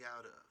coming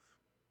out of?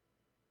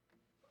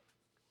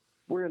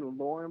 We're in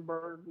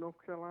Laurinburg,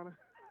 North Carolina.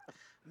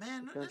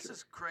 Man, this Country.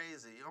 is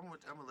crazy. I'm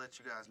gonna let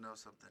you guys know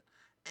something.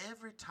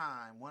 Every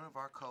time one of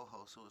our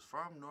co-hosts who is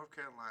from North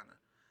Carolina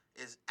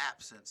is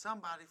absent,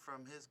 somebody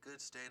from his good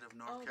state of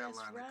North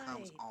Carolina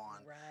comes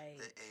on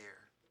the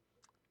air.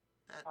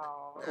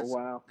 Oh,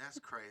 wow. That's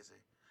crazy.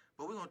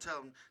 But we're gonna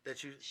tell them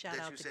that you Shout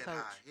out to said Coach.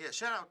 hi. Yeah,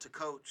 shout out to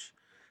Coach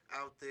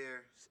out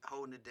there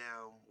holding it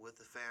down with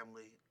the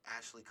family,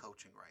 actually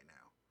coaching right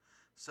now.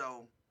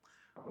 So,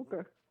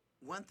 Okay.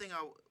 one thing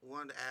I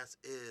wanted to ask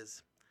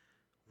is,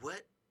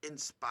 what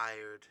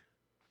inspired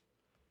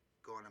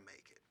Gonna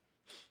Make It?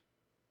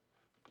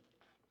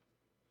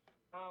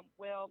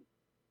 Well,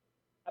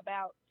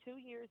 about 2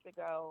 years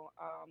ago,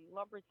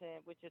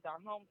 Lumberton, which is our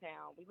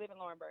hometown, we live in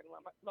Laurinburg.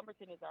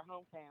 Lumberton is our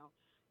hometown.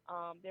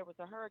 There was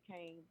a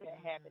hurricane that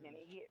happened, and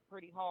it hit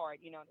pretty hard.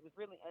 It was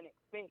really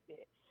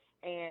unexpected,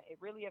 and it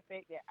really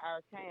affected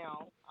our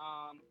town.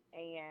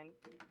 And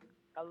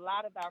a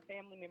lot of our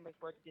family members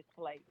were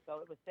displaced. So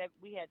it was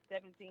we had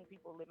 17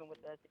 people living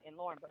with us in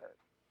Laurinburg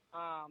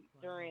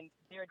during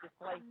their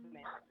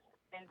displacement.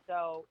 And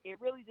so it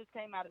really just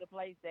came out of the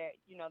place that,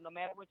 no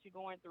matter what you're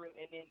going through,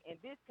 and in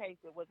this case,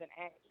 it was an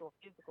actual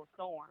physical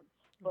storm.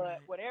 But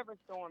Right. whatever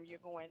storm you're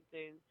going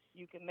through,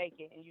 you can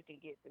make it and you can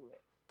get through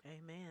it.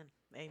 Amen.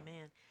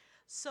 Amen.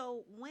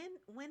 So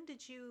when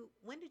did you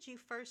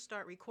first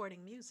start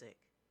recording music?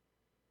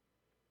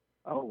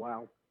 Oh,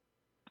 wow.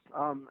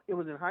 It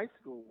was in high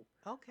school.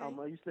 Okay.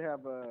 I used to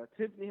have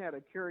Tiffany had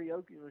a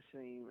karaoke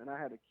machine, and I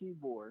had a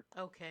keyboard.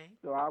 Okay.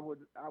 So I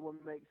would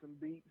make some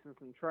beats and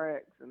some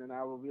tracks, and then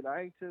I would be like,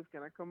 "Hey, Tiff,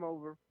 can I come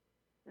over?"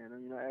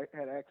 And I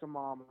had to ask her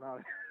mom, and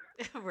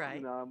I,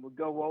 Right. would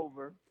go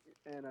over,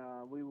 and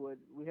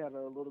we had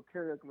a little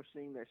karaoke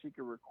machine that she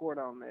could record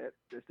on that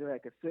still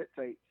had cassette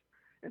tapes.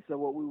 And so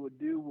what we would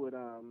do would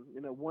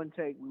one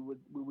take we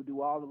would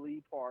do all the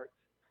lead parts,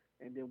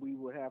 and then we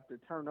would have to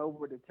turn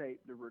over the tape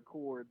to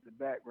record the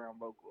background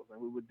vocals,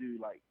 and we would do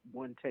like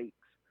one takes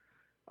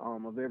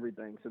of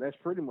everything. So that's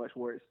pretty much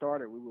where it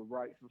started. We would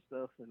write some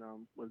stuff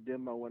and was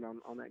demoing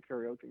on that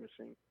karaoke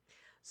machine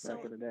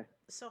back in the day.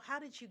 So how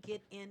did you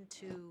get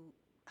into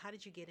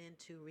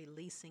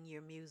releasing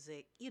your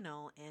music,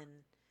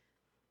 and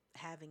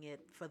having it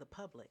for the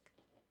public?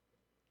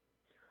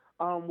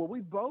 Well, we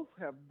both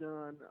have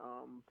done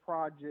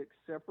projects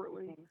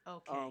separately.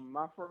 Okay.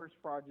 My first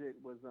project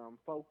was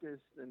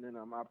Focused, and then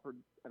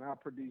I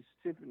produced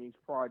Tiffany's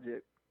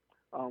project,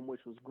 which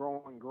was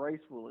Growing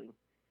Gracefully.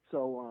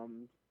 So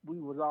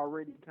we was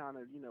already kind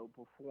of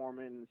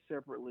performing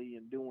separately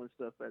and doing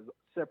stuff as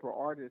separate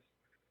artists,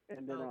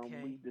 and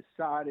then we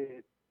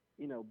decided,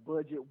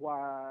 budget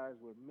wise,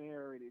 we're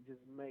married, it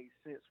just made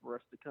sense for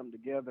us to come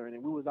together. And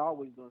then we was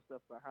always doing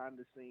stuff behind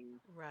the scenes,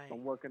 right,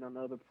 and working on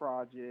other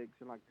projects.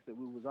 And like I said,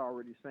 we was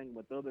already singing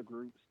with other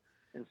groups.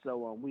 And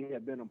so we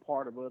had been a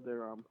part of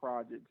other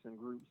projects and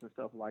groups and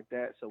stuff like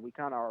that. So we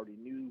kind of already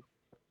knew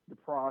the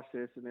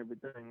process and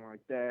everything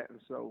like that. And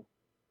so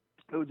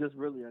it was just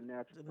really a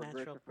natural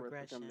progression for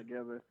us to come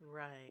together.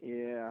 Right.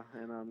 Yeah,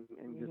 and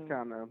just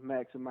kind of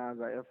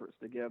maximize our efforts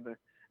together.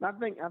 And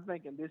I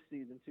think in this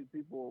season too,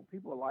 people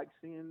like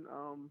seeing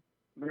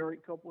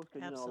married couples,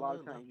 because a lot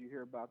of times you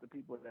hear about the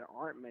people that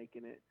aren't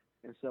making it,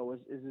 and so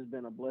it's just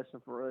been a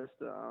blessing for us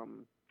to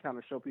kind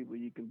of show people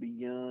you can be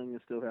young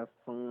and still have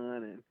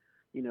fun, and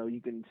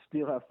you can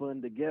still have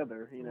fun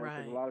together.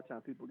 Because a lot of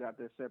times people got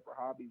their separate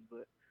hobbies,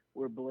 but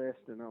we're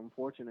blessed and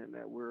fortunate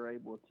that we're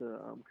able to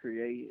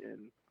create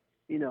and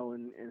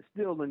and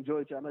still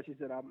enjoy each other. I know she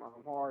said I'm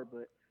hard,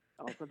 but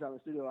sometimes in the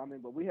studio,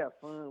 but we have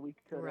fun. We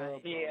cut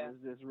up. Yeah.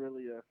 It's just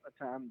really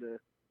a time to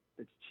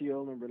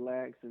chill and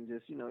relax and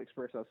just,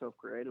 express ourselves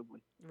creatively.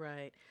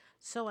 Right.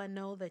 So I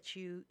know that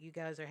you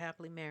guys are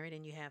happily married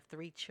and you have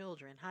 3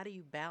 children. How do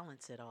you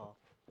balance it all?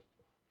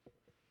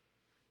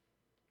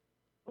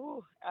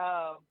 Ooh,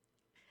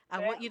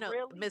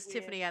 Miss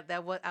Tiffany,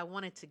 I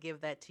wanted to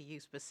give that to you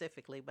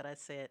specifically, but I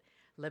said,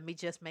 let me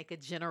just make a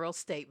general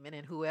statement,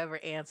 and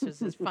whoever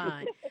answers is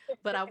fine.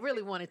 But I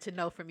really wanted to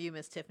know from you,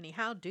 Miss Tiffany,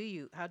 how do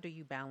you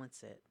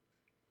balance it?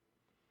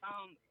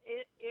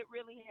 It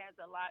really has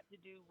a lot to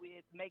do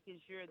with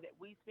making sure that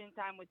we spend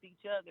time with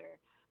each other,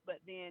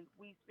 but then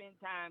we spend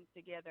time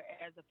together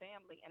as a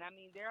family. And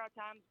there are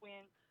times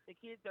when the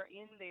kids are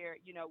in there,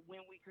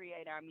 when we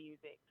create our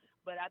music.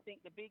 But I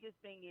think the biggest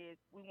thing is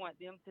we want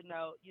them to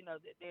know,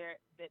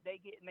 that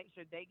make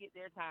sure they get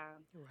their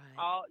time. Right.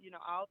 All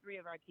 3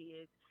 of our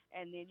kids.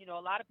 And then, a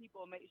lot of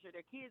people make sure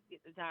their kids get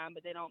the time,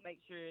 but they don't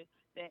make sure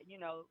that,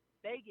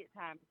 they get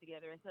time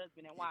together as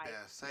husband and wife.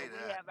 Yeah, say that.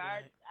 We have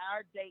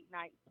our date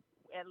night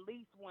at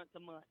least once a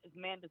month. It's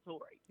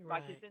mandatory.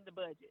 Right. Like it's in the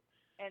budget.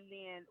 And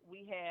then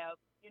we have,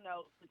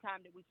 the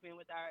time that we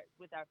spend with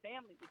our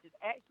family, which is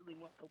actually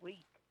once a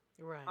week.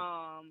 Right.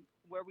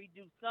 Where we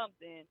do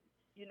something,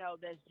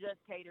 that's just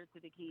catered to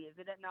the kids.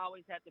 It doesn't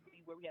always have to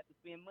be where we have to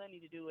spend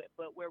money to do it,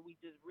 but where we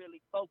just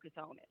really focus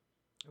on it.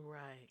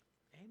 Right.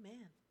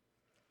 Amen.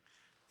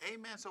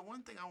 Amen. So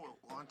one thing I would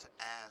want to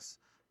ask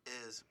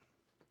is,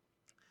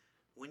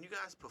 when you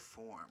guys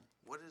perform,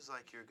 what is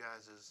like your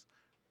guys'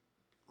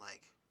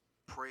 like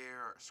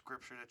prayer or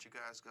scripture that you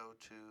guys go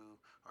to,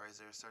 or is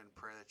there a certain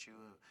prayer that you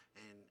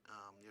and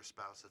your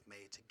spouse have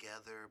made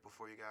together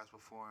before you guys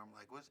perform?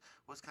 Like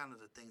what's kind of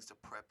the things to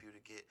prep you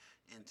to get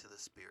into the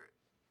spirit?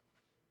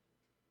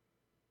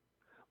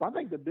 Well, I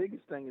think the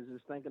biggest thing is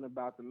just thinking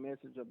about the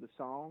message of the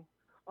song,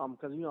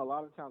 because a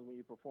lot of times when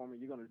you're performing,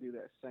 you're going to do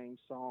that same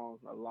song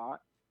a lot.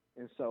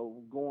 And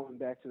so going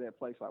back to that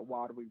place, like,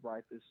 why do we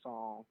write this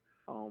song?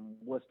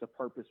 What's the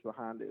purpose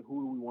behind it?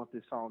 Who do we want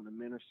this song to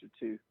minister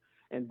to?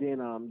 And then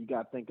you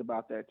got to think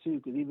about that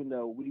too, because even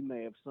though we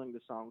may have sung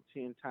the song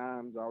 10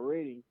 times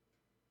already,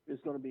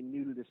 it's going to be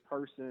new to this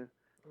person.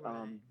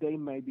 Right. They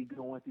may be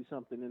going through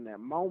something in that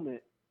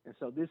moment, and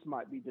so this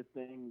might be the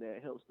thing that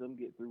helps them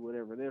get through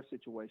whatever their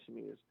situation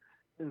is.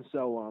 And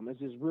so it's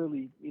just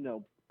really,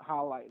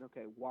 highlighting,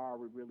 okay, why are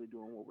we really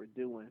doing what we're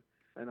doing?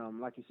 And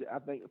like you said, I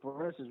think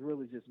for us it's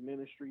really just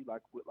ministry.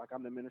 Like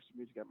I'm the minister of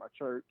music at my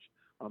church.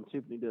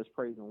 Tiffany does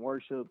praise and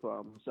worship.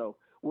 So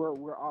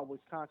we're always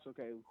conscious.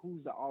 Okay,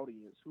 who's the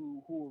audience?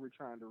 Who are we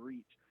trying to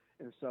reach?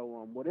 And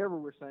so whatever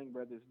we're saying,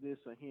 whether it's this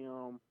or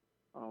him,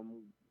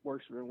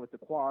 worshiping with the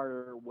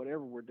choir,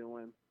 whatever we're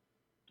doing,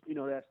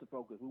 that's the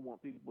focus. We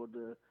want people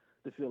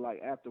to feel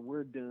like after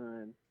we're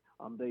done,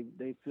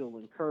 they feel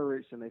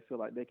encouraged and they feel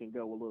like they can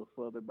go a little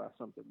further by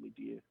something we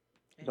did.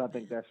 So I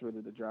think that's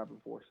really the driving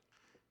force.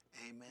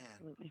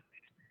 Amen.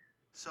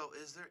 So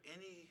is there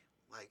any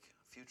like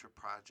future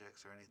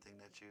projects or anything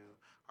that you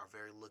are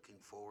very looking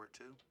forward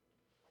to?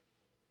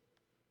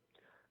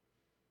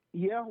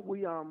 Yeah,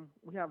 we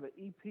have an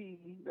EP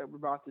that we're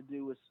about to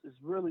do.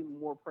 It's really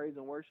more praise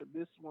and worship.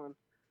 This one,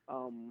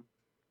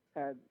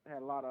 had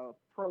a lot of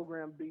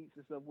program beats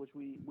and stuff,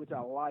 which I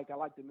like. I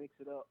like to mix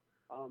it up.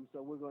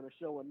 So we're going to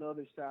show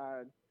another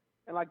side.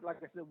 And like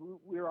I said,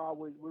 we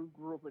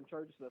grew up in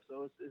church and stuff,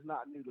 so it's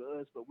not new to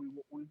us. But we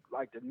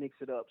like to mix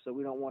it up, so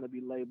we don't want to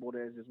be labeled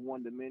as just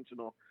one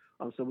dimensional.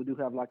 So we do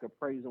have like a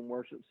praise and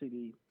worship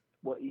CD.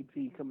 What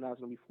EP coming out is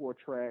going to be 4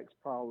 tracks,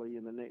 probably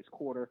in the next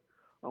quarter.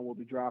 We'll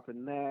be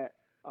dropping that.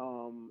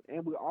 And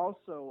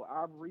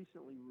I've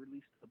recently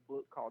released a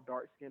book called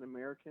Dark Skin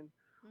American,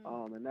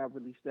 and I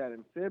released that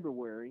in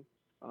February.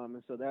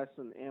 And so that's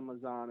on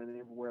Amazon and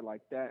everywhere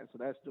like that. And so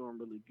that's doing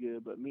really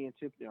good. But me and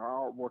Tiffany are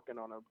all working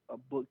on a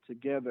book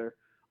together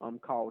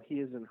called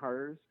His and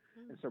Hers.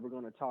 And so we're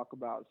going to talk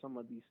about some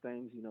of these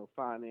things,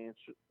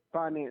 finances,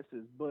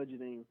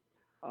 budgeting,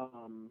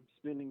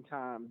 spending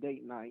time,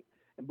 date night.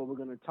 But we're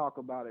going to talk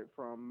about it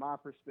from my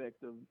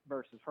perspective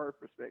versus her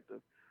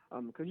perspective.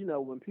 Because,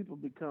 when people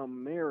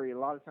become married, a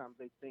lot of times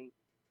they think,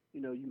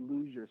 you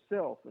lose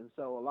yourself. And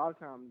so a lot of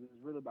times it's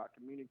really about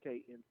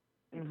communicating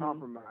and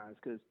compromise,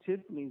 because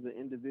Tiffany's an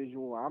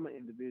individual, I'm an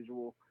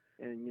individual,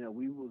 and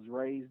we was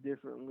raised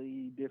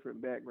differently,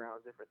 different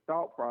backgrounds, different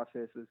thought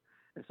processes,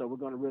 and so we're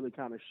going to really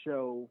kind of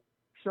show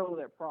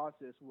that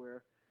process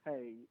where,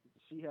 hey,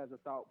 she has a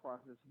thought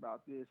process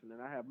about this, and then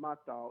I have my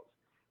thoughts,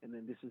 and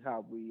then this is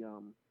how we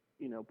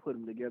put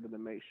them together to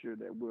make sure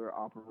that we're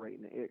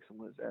operating in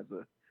excellence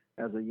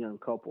as a young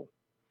couple.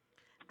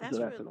 That's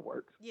so that's in the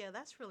works. Yeah,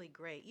 that's really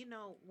great.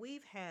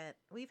 We've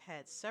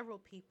had several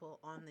people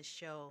on the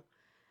show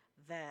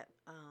that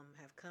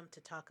have come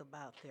to talk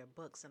about their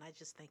books, and I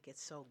just think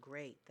it's so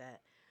great that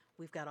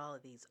we've got all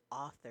of these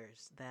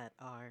authors that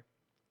are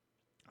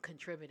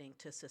contributing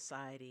to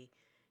society,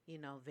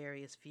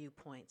 various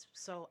viewpoints.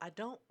 So I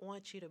don't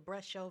want you to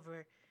brush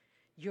over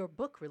your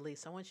book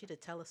release. I want you to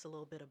tell us a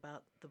little bit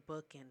about the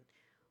book and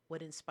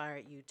what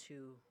inspired you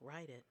to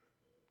write it.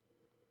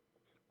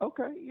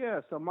 Okay, yeah.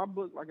 So my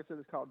book, like I said,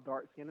 is called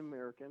Dark Skin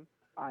American.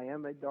 I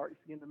am a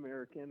dark-skinned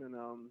American, and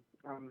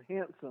I'm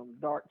handsome,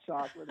 dark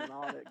chocolate, and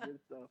all that good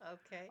stuff.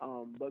 Okay.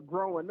 But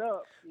growing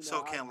up,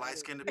 so can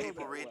light-skinned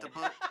people read the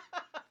book?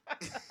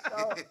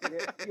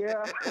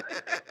 Yeah.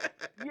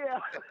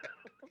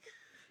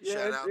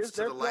 Shout outs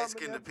to the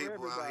light-skinned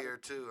people out here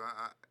too.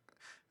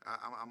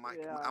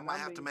 I might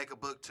have to make a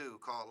book too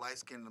called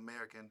Light-Skinned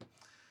American.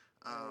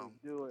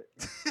 Do it.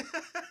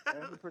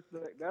 That's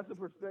a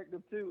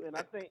perspective too, and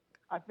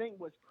I think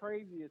what's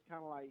crazy is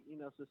kind of like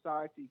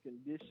society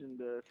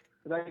conditioned us.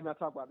 Because I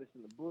talk about this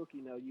in the book.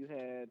 You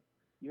had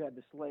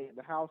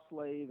the house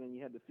slave, and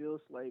you had the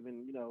field slave,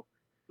 and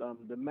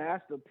the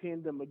master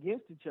pinned them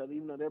against each other,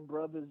 even though they're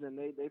brothers and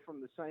they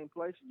from the same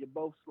place. And you're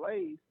both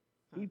slaves.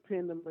 He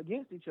pinned them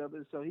against each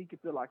other so he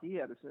could feel like he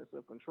had a sense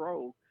of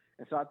control.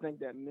 And so I think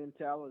that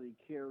mentality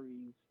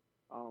carries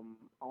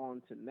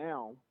on to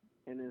now.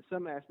 And in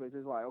some aspects,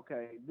 it's like,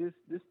 okay, this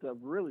stuff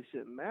really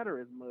shouldn't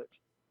matter as much.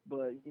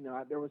 But,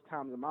 there was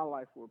times in my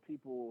life where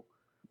people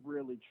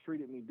really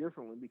treated me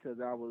differently because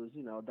I was,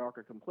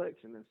 darker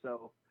complexion. And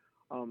so,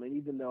 and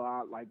even though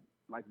I like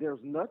there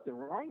was nothing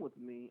wrong with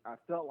me, I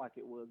felt like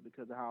it was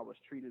because of how I was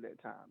treated at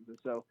times. And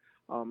so,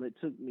 it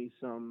took me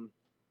some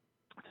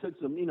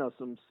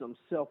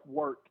self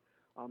work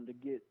to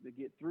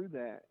get through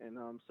that. And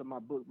so my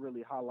book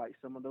really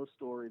highlights some of those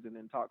stories and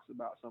then talks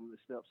about some of the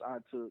steps I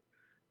took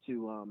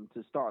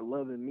to start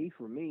loving me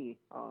for me.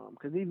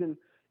 Because even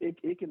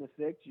it can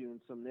affect you in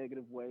some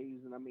negative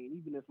ways. And I mean,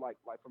 even if like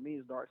for me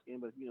it's dark skin,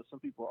 but some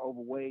people are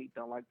overweight,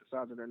 don't like the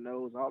size of their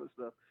nose, all this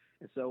stuff.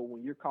 And so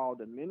when you're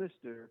called a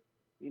minister,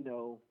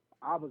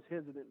 I was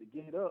hesitant to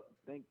get up,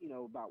 think,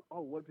 about,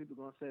 oh, what are people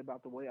going to say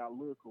about the way I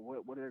look,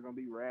 or what are going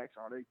to be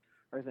reaction? Are they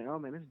saying, oh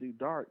man, this dude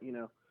dark,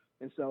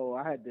 And so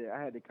I had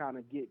to kind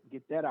of get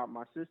that out of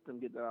my system,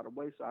 get that out of the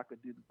way, so I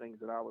could do the things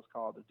that I was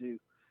called to do.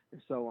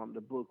 And so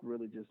the book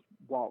really just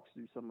walks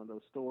through some of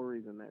those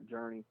stories and that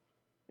journey.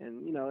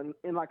 And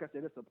and like I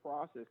said, it's a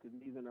process, because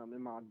even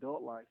in my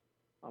adult life,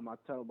 I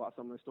tell about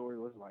some of the stories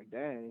where it's like,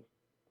 dang,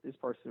 this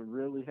person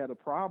really had a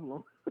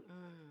problem.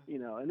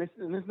 And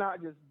it's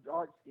not just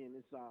dark skin,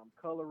 it's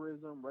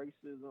colorism,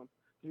 racism.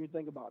 If you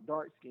think about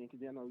dark skin,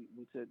 because I know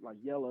we said like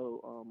yellow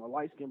or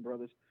light skinned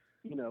brothers,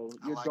 you're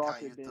like darker how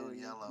you than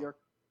yellow. your.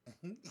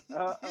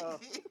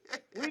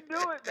 We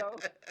do it though.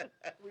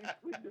 we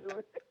do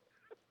it.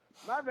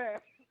 My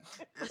bad.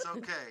 It's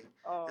okay.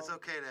 It's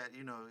okay that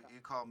you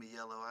call me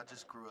yellow. I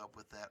just grew up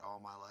with that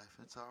all my life.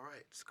 It's all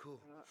right. It's cool.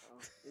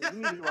 Yeah, you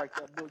need to write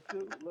that book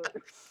too. Look,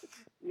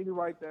 you need to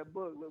write that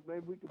book. Look,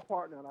 maybe we can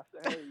partner. And I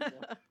say,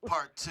 hey,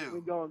 Part 2. We're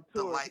going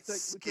the tour.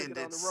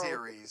 light-skinned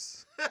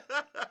series. We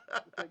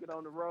take it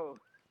on the road.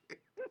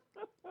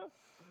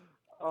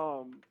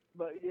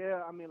 But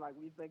yeah, I mean, like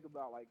when you think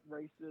about like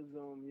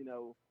racism,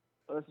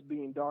 us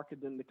being darker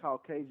than the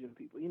Caucasian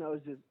people,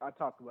 it's just, I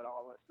talk about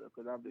all that stuff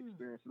because I've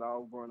experienced it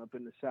all growing up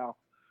in the South.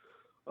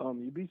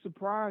 You'd be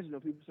surprised,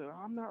 people say,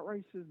 oh, I'm not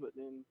racist, but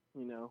then,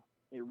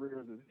 it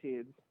rears its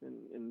head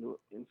in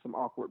some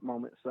awkward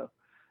moments. So,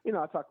 I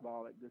talk about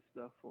all that good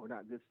stuff, or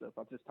not good stuff.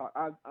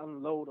 I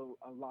unload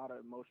a lot of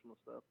emotional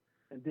stuff,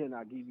 and then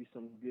I give you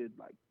some good,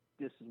 like,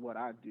 this is what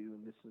I do,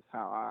 and this is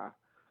how I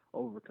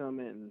overcome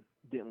it, and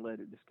didn't let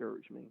it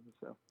discourage me.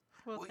 So,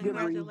 Well, Well, good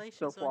read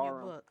congratulations so on your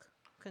far. book.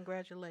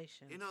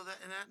 Congratulations. You know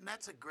and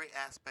that's a great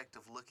aspect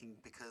of looking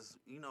because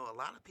a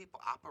lot of people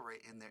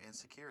operate in their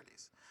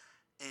insecurities,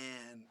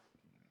 and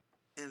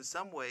in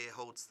some way it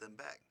holds them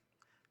back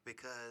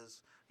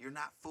because you're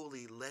not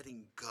fully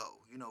letting go.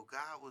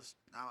 God was.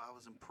 I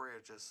was in prayer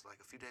just like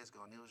a few days ago,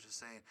 and He was just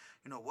saying,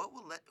 what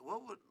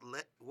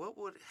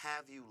would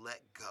have you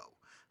let go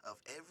of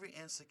every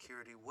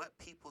insecurity, what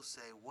people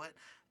say, what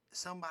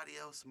somebody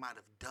else might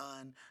have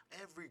done,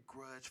 every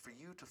grudge, for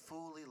you to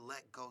fully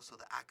let go so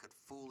that I could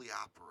fully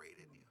operate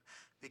in you.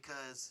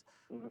 Because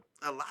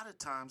a lot of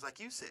times,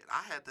 like you said,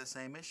 I had the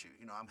same issue.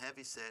 I'm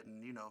heavy set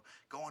and,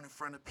 going in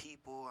front of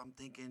people, I'm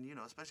thinking,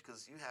 especially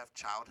because you have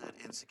childhood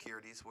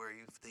insecurities where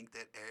you think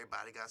that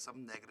everybody got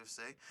something negative to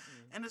say.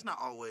 And it's not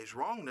always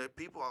wrong that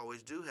people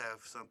always do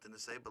have something to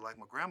say. But like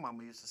my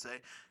grandmama used to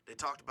say, they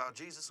talked about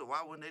Jesus, so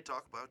why wouldn't they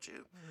talk about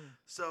you?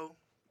 So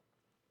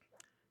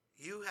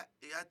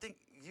I think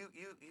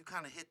you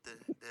kind of hit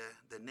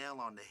the nail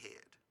on the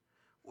head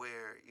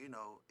where,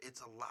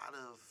 it's a lot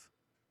of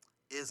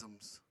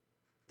isms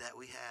that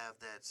we have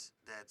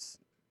that's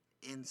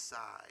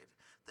inside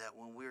that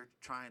when we're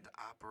trying to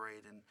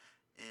operate in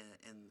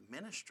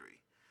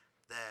ministry,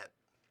 that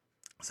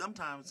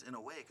sometimes in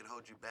a way it can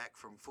hold you back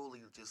from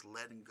fully just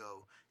letting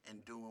go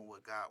and doing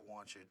what God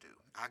wants you to do.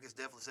 I can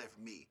definitely say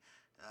for me,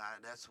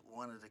 that's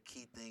one of the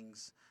key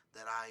things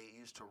that I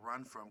used to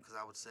run from, because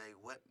I would say,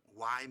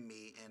 why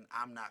me, and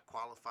I'm not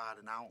qualified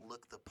and I don't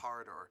look the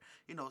part, or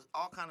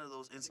all kind of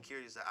those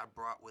insecurities that I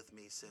brought with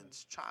me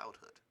since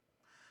childhood.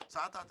 So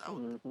I thought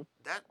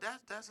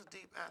that's a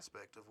deep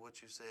aspect of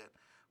what you said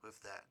with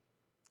that.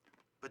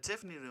 But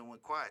Tiffany then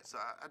went quiet, so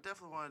I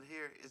definitely wanted to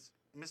hear, is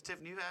Miss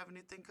Tiffany, you have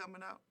anything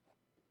coming out?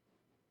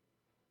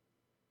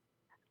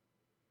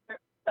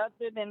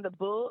 Other than the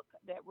book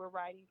that we're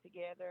writing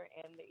together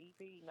and the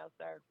EP, no,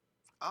 sir.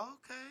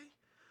 Okay.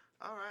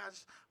 All right. I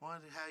just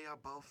wanted to have y'all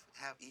both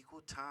have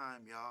equal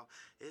time, y'all.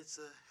 It's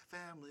a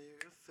family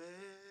affair.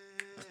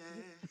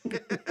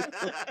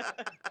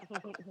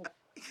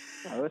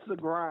 Oh, it's a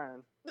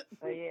grind.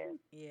 Yeah.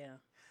 Yeah.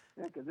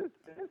 Yeah, because it's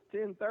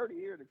 10:30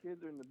 here. The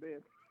kids are in the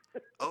bed.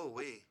 Oh,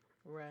 we.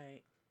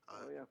 Right.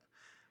 Oh yeah.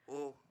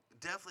 Well,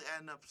 definitely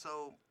adding up.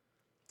 So,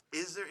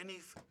 is there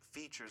any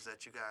features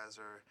that you guys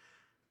are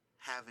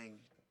having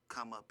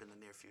come up in the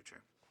near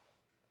future?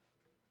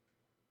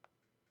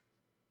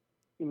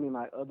 You mean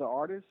like other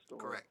artists? Or?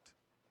 Correct.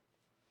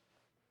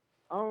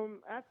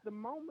 At the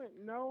moment,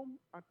 no.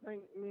 I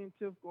think me and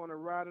Tiff going to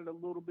ride it a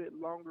little bit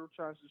longer,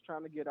 just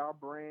trying to get our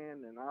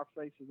brand and our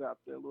faces out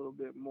there a little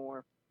bit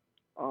more.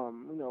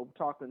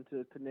 Talking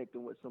to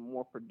connecting with some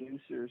more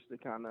producers to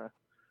kind of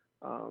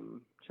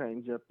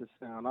change up the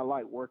sound. I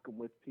like working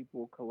with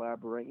people,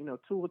 collaborate.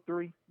 2 or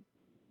 3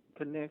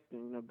 connect,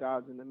 and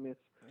God's in the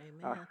midst.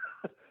 Amen.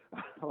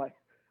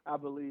 I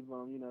believe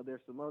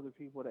there's some other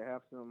people that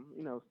have some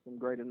some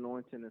great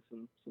anointing and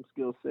some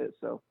skill sets.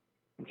 So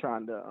I'm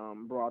trying to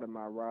broaden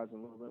my horizon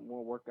a little bit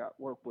more, work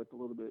with a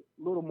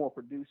little more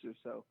producers.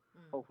 So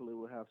hopefully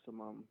we'll have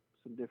some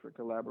different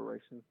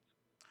collaborations.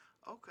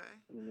 Okay.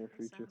 In the near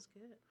future. Sounds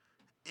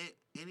good.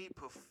 Any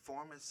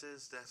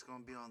performances that's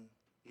going to be on,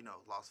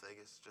 Las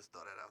Vegas? Just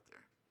throw that out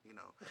there.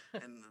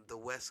 And the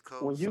West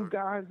Coast. When you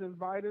guys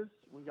invite us,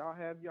 when y'all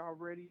have y'all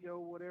radio,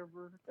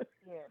 whatever,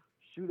 Yeah.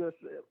 shoot us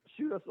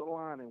a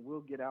line and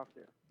we'll get out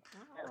there.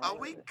 Oh,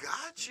 we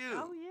got you.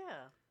 Oh,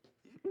 yeah.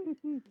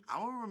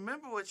 I'm going to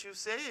remember what you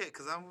said,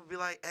 because I'm going to be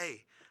like,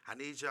 hey, I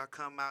need y'all to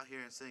come out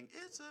here and sing,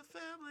 it's a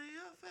family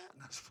affair.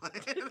 No, just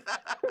playing.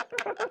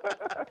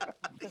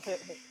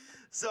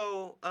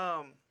 So,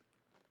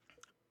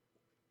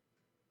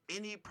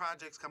 any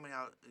projects coming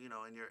out,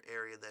 in your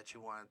area that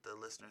you want the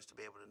listeners to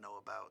be able to know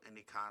about?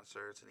 Any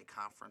concerts, any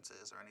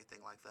conferences, or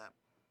anything like that?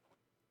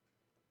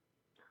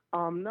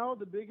 No,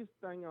 the biggest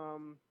thing,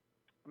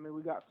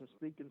 we got some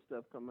speaking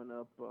stuff coming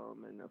up,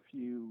 and a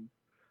few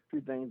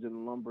things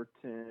in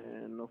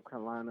Lumberton, North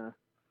Carolina.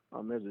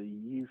 There's a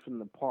Youth in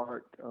the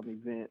Park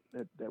event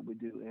that we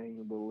do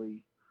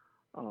annually.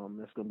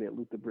 That's going to be at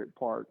Luther Britt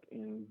Park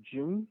in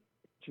June,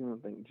 I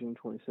think June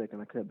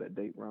 22nd. I cut that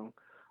date wrong.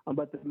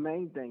 But the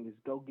main thing is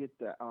go get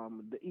the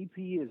EP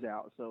is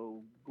out.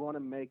 So Going to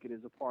Make It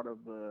is a part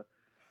of the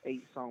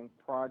 8-song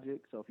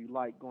project. So if you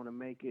like Going to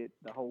Make It,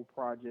 the whole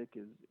project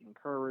is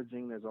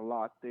encouraging. There's a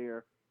lot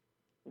there.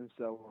 And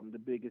so the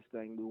biggest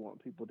thing we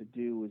want people to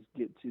do is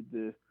get to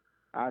the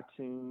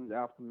iTunes,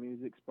 Apple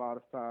Music,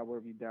 Spotify,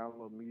 wherever you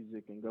download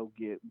music, and go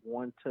get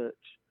One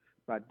Touch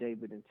by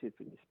David and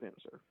Tiffany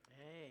Spencer.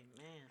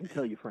 Amen. And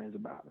tell your friends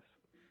about us.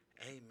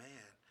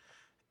 Amen.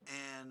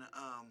 And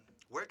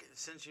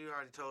since you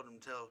already told them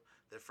to tell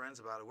their friends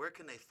about it, where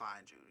can they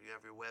find you? You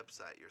have your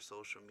website, your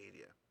social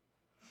media.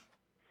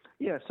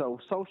 Yeah, so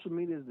social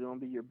media is going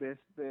to be your best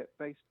bet.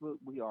 Facebook,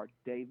 we are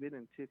David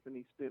and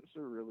Tiffany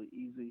Spencer, really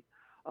easy.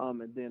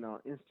 And then on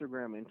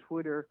Instagram and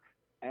Twitter,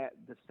 at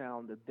The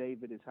Sound of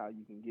David is how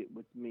you can get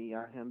with me.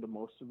 I handle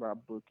most of our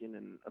booking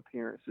and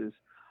appearances.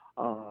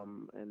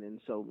 And then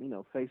so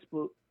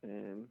Facebook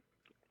and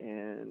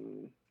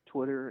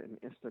Twitter and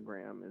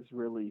Instagram is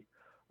really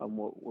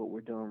what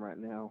we're doing right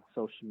now.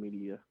 Social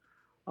media.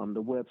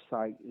 The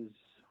website is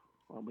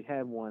we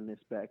have one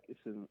that's back. It's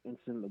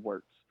in the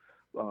works.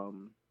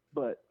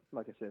 But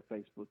like I said,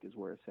 Facebook is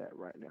where it's at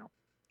right now.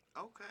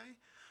 Okay.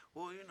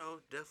 Well,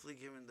 definitely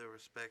given the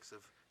respects of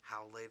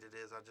how late it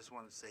is, I just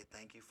want to say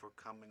thank you for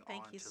coming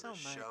Thank on you to so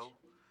the much. show.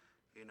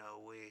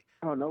 We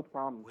Oh, no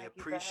problem. we Thank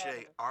you for having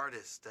appreciate us.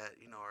 artists that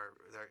are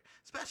there,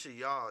 especially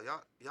y'all.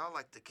 Y'all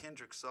like the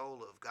Kendrick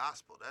Soul of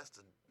gospel. That's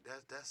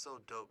so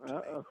dope to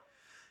Uh-oh.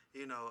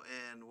 me.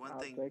 And one I'll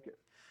thing take it.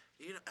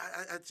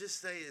 I just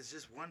say it's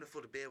just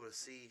wonderful to be able to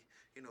see,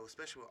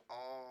 especially with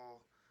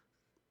all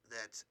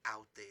that's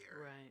out there.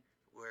 Right.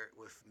 Where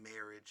with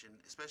marriage, and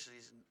especially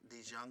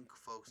these young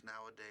folks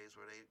nowadays,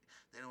 where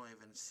they don't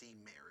even see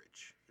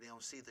marriage. They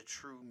don't see the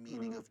true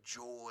meaning of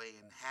joy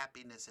and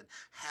happiness and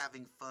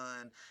having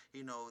fun.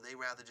 They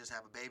rather just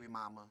have a baby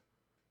mama,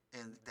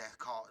 and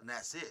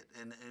that's it.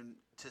 And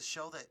to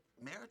show that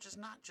marriage is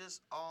not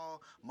just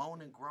all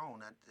moan and groan.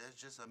 That's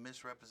just a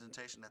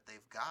misrepresentation that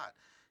they've got.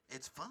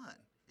 It's fun.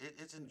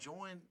 It's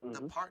enjoying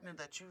the partner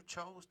that you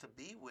chose to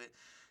be with.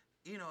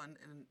 And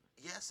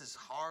yes, it's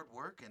hard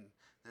work, and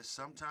there's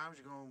sometimes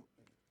you're going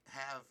to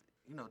have,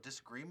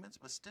 disagreements,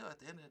 but still, at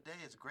the end of the day,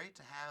 it's great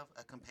to have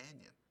a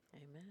companion.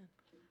 Amen.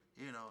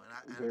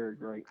 And Very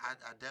great. I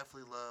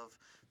definitely love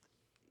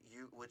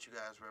what you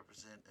guys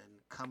represent, and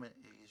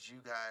you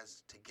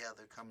guys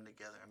coming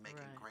together and making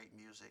Right. great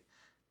music.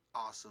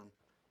 Awesome.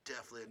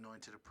 Definitely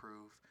Anointed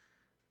Approved.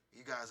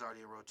 You guys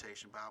already in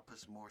rotation, but I'll put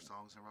some more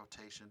songs in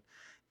rotation.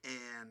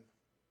 And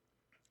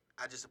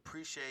I just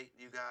appreciate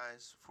you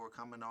guys for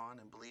coming on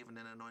and believing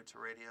in Anointed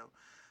Radio.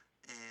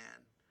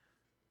 And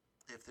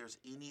if there's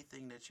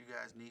anything that you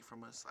guys need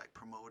from us, like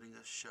promoting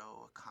a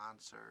show, a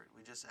concert,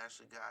 we just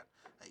actually got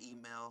an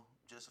email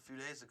just a few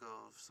days ago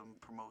of some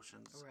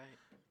promotions. Right.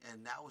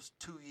 And that was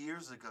 2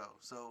 years ago.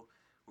 So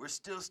we're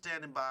still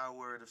standing by our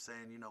word of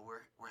saying,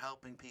 we're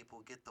helping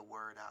people get the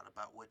word out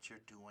about what you're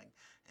doing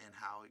and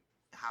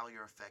how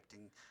you're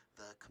affecting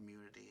the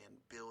community and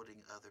building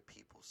other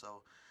people.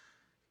 So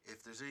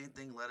if there's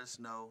anything, let us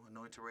know.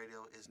 Anointed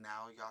Radio is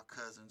now y'all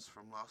cousins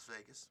from Las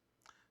Vegas.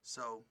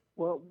 So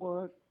What?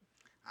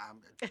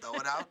 throw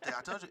it out there.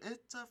 I told you,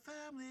 it's a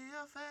family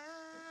affair.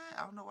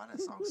 I don't know why that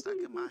song stuck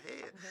in my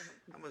head.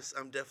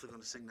 I'm definitely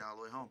going to sing that all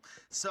the way home.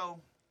 So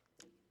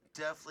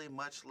definitely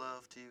much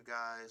love to you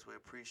guys. We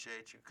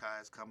appreciate you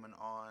guys coming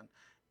on.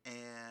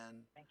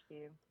 And Thank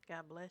you.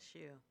 God bless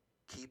you.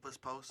 keep us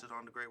posted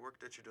on the great work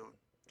that you're doing.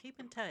 Keep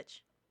in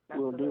touch.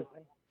 Will do.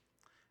 Absolutely.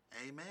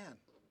 Amen.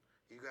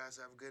 You guys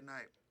have a good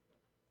night.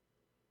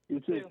 You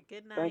too.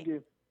 Good night. Thank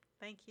you.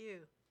 Thank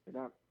you. Good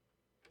night.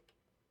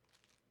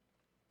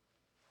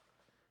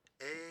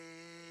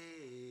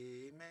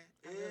 Amen.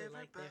 I really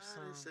like their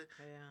Everybody song. say,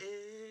 Yeah.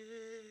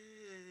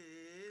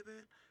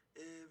 Amen.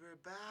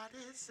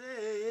 Everybody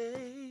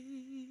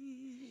say.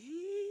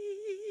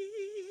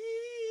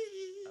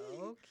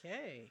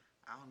 Okay.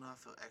 I don't know. I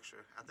feel extra.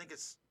 I think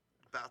it's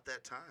about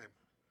that time.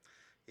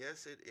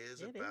 Yes, it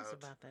is It about. is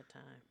about that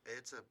time.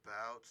 It's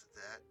about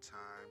that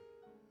time.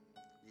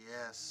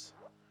 Yes.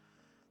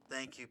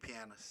 Thank you,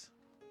 pianist.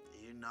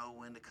 You know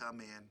when to come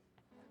in.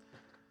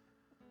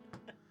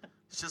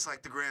 It's just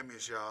like the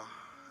Grammys, y'all.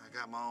 I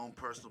got my own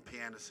personal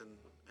pianist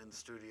in the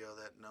studio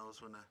that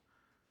knows when to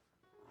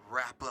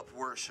wrap up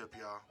worship,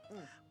 y'all.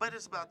 But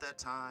it's about that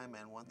time,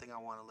 and one thing I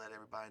want to let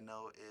everybody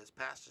know is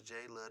Pastor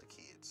Jay love the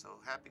kids. So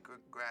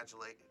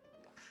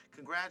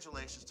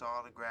congratulations to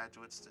all the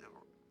graduates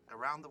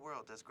around the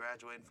world that's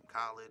graduating from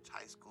college,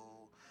 high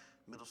school,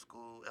 middle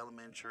school,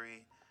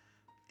 elementary,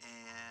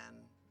 and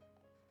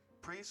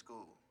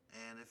preschool.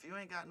 And if you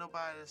ain't got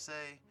nobody to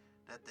say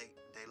that they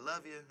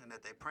love you and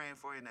that they praying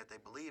for you and that they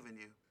believe in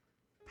you,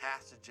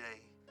 Pastor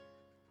Jay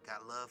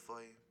got love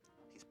for you.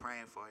 He's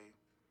praying for you.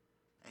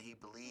 And he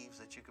believes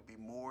that you could be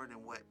more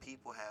than what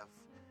people have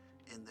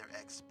in their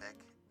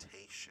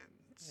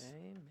expectations.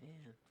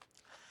 Amen.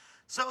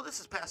 So this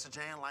is Pastor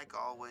Jay, and like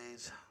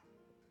always,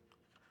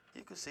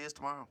 you can see us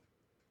tomorrow.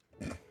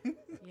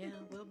 Yeah,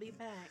 we'll be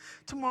back.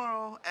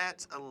 Tomorrow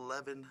at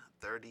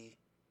 11:30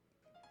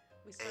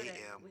 We start at,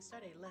 a.m. we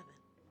start at 11.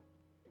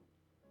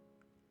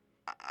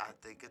 I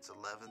think it's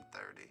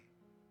 11:30.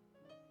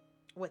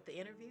 What, the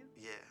interview?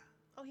 Yeah.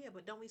 Oh, yeah,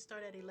 but don't we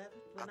start at 11?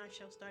 When our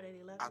show start at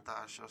 11? I thought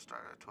our show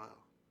started at 12.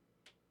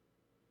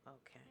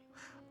 Okay.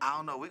 I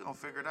don't know. We're going to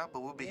figure it out,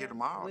 but we'll be here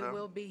tomorrow, We though.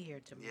 will be here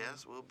tomorrow.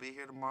 Yes, we'll be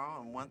here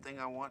tomorrow. And one thing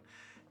I want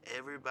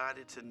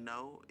everybody to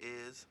know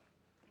is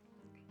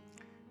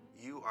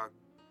you are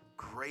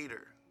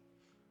greater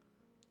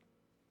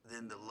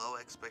than the low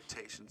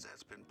expectations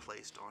that's been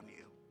placed on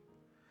you.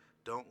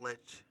 Don't let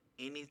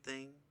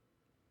anything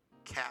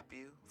cap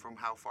you from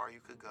how far you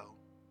could go.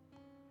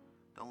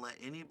 Don't let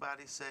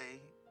anybody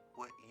say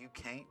what you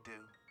can't do.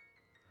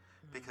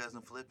 Because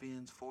in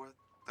Philippians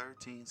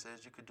 4:13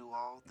 says you could do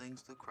all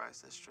things through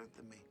Christ that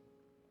strengthen me.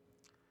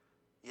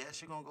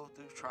 Yes, you're going to go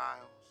through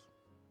trials.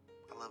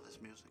 I love this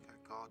music. I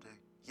could go all day.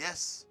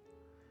 Yes,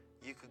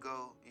 you're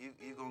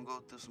going to go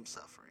through some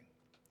suffering.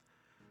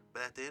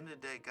 But at the end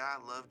of the day, God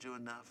loved you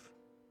enough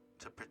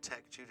to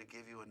protect you, to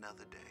give you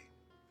another day.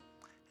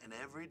 And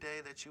every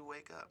day that you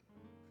wake up,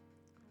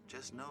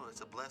 just know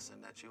it's a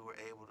blessing that you were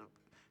able to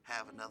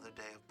have another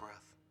day of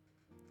breath.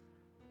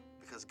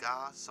 Because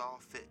God saw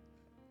fit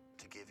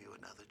to give you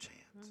another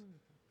chance.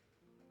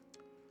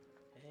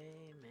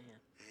 Amen.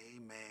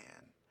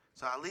 Amen.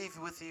 So I leave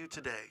with you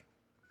today.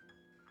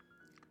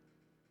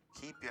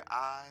 Keep your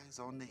eyes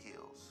on the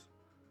hills,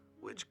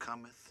 which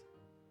cometh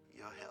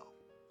your help.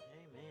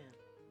 Amen.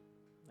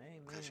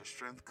 Amen. Because your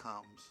strength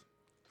comes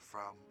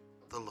from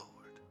the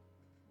Lord.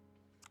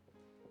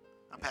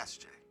 I'm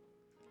Pastor Jay.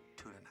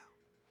 Tuning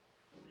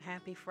out.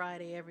 Happy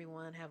Friday,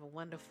 everyone. Have a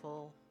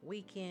wonderful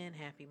weekend.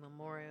 Happy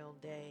Memorial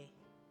Day.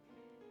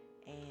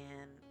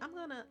 And I'm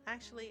going to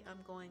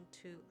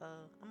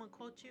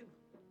quote you.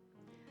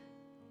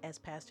 As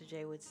Pastor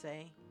Jay would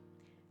say,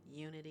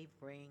 unity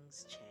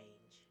brings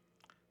change.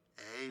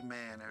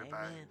 Amen,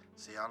 everybody. Amen.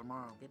 See y'all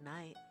tomorrow. Good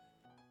night.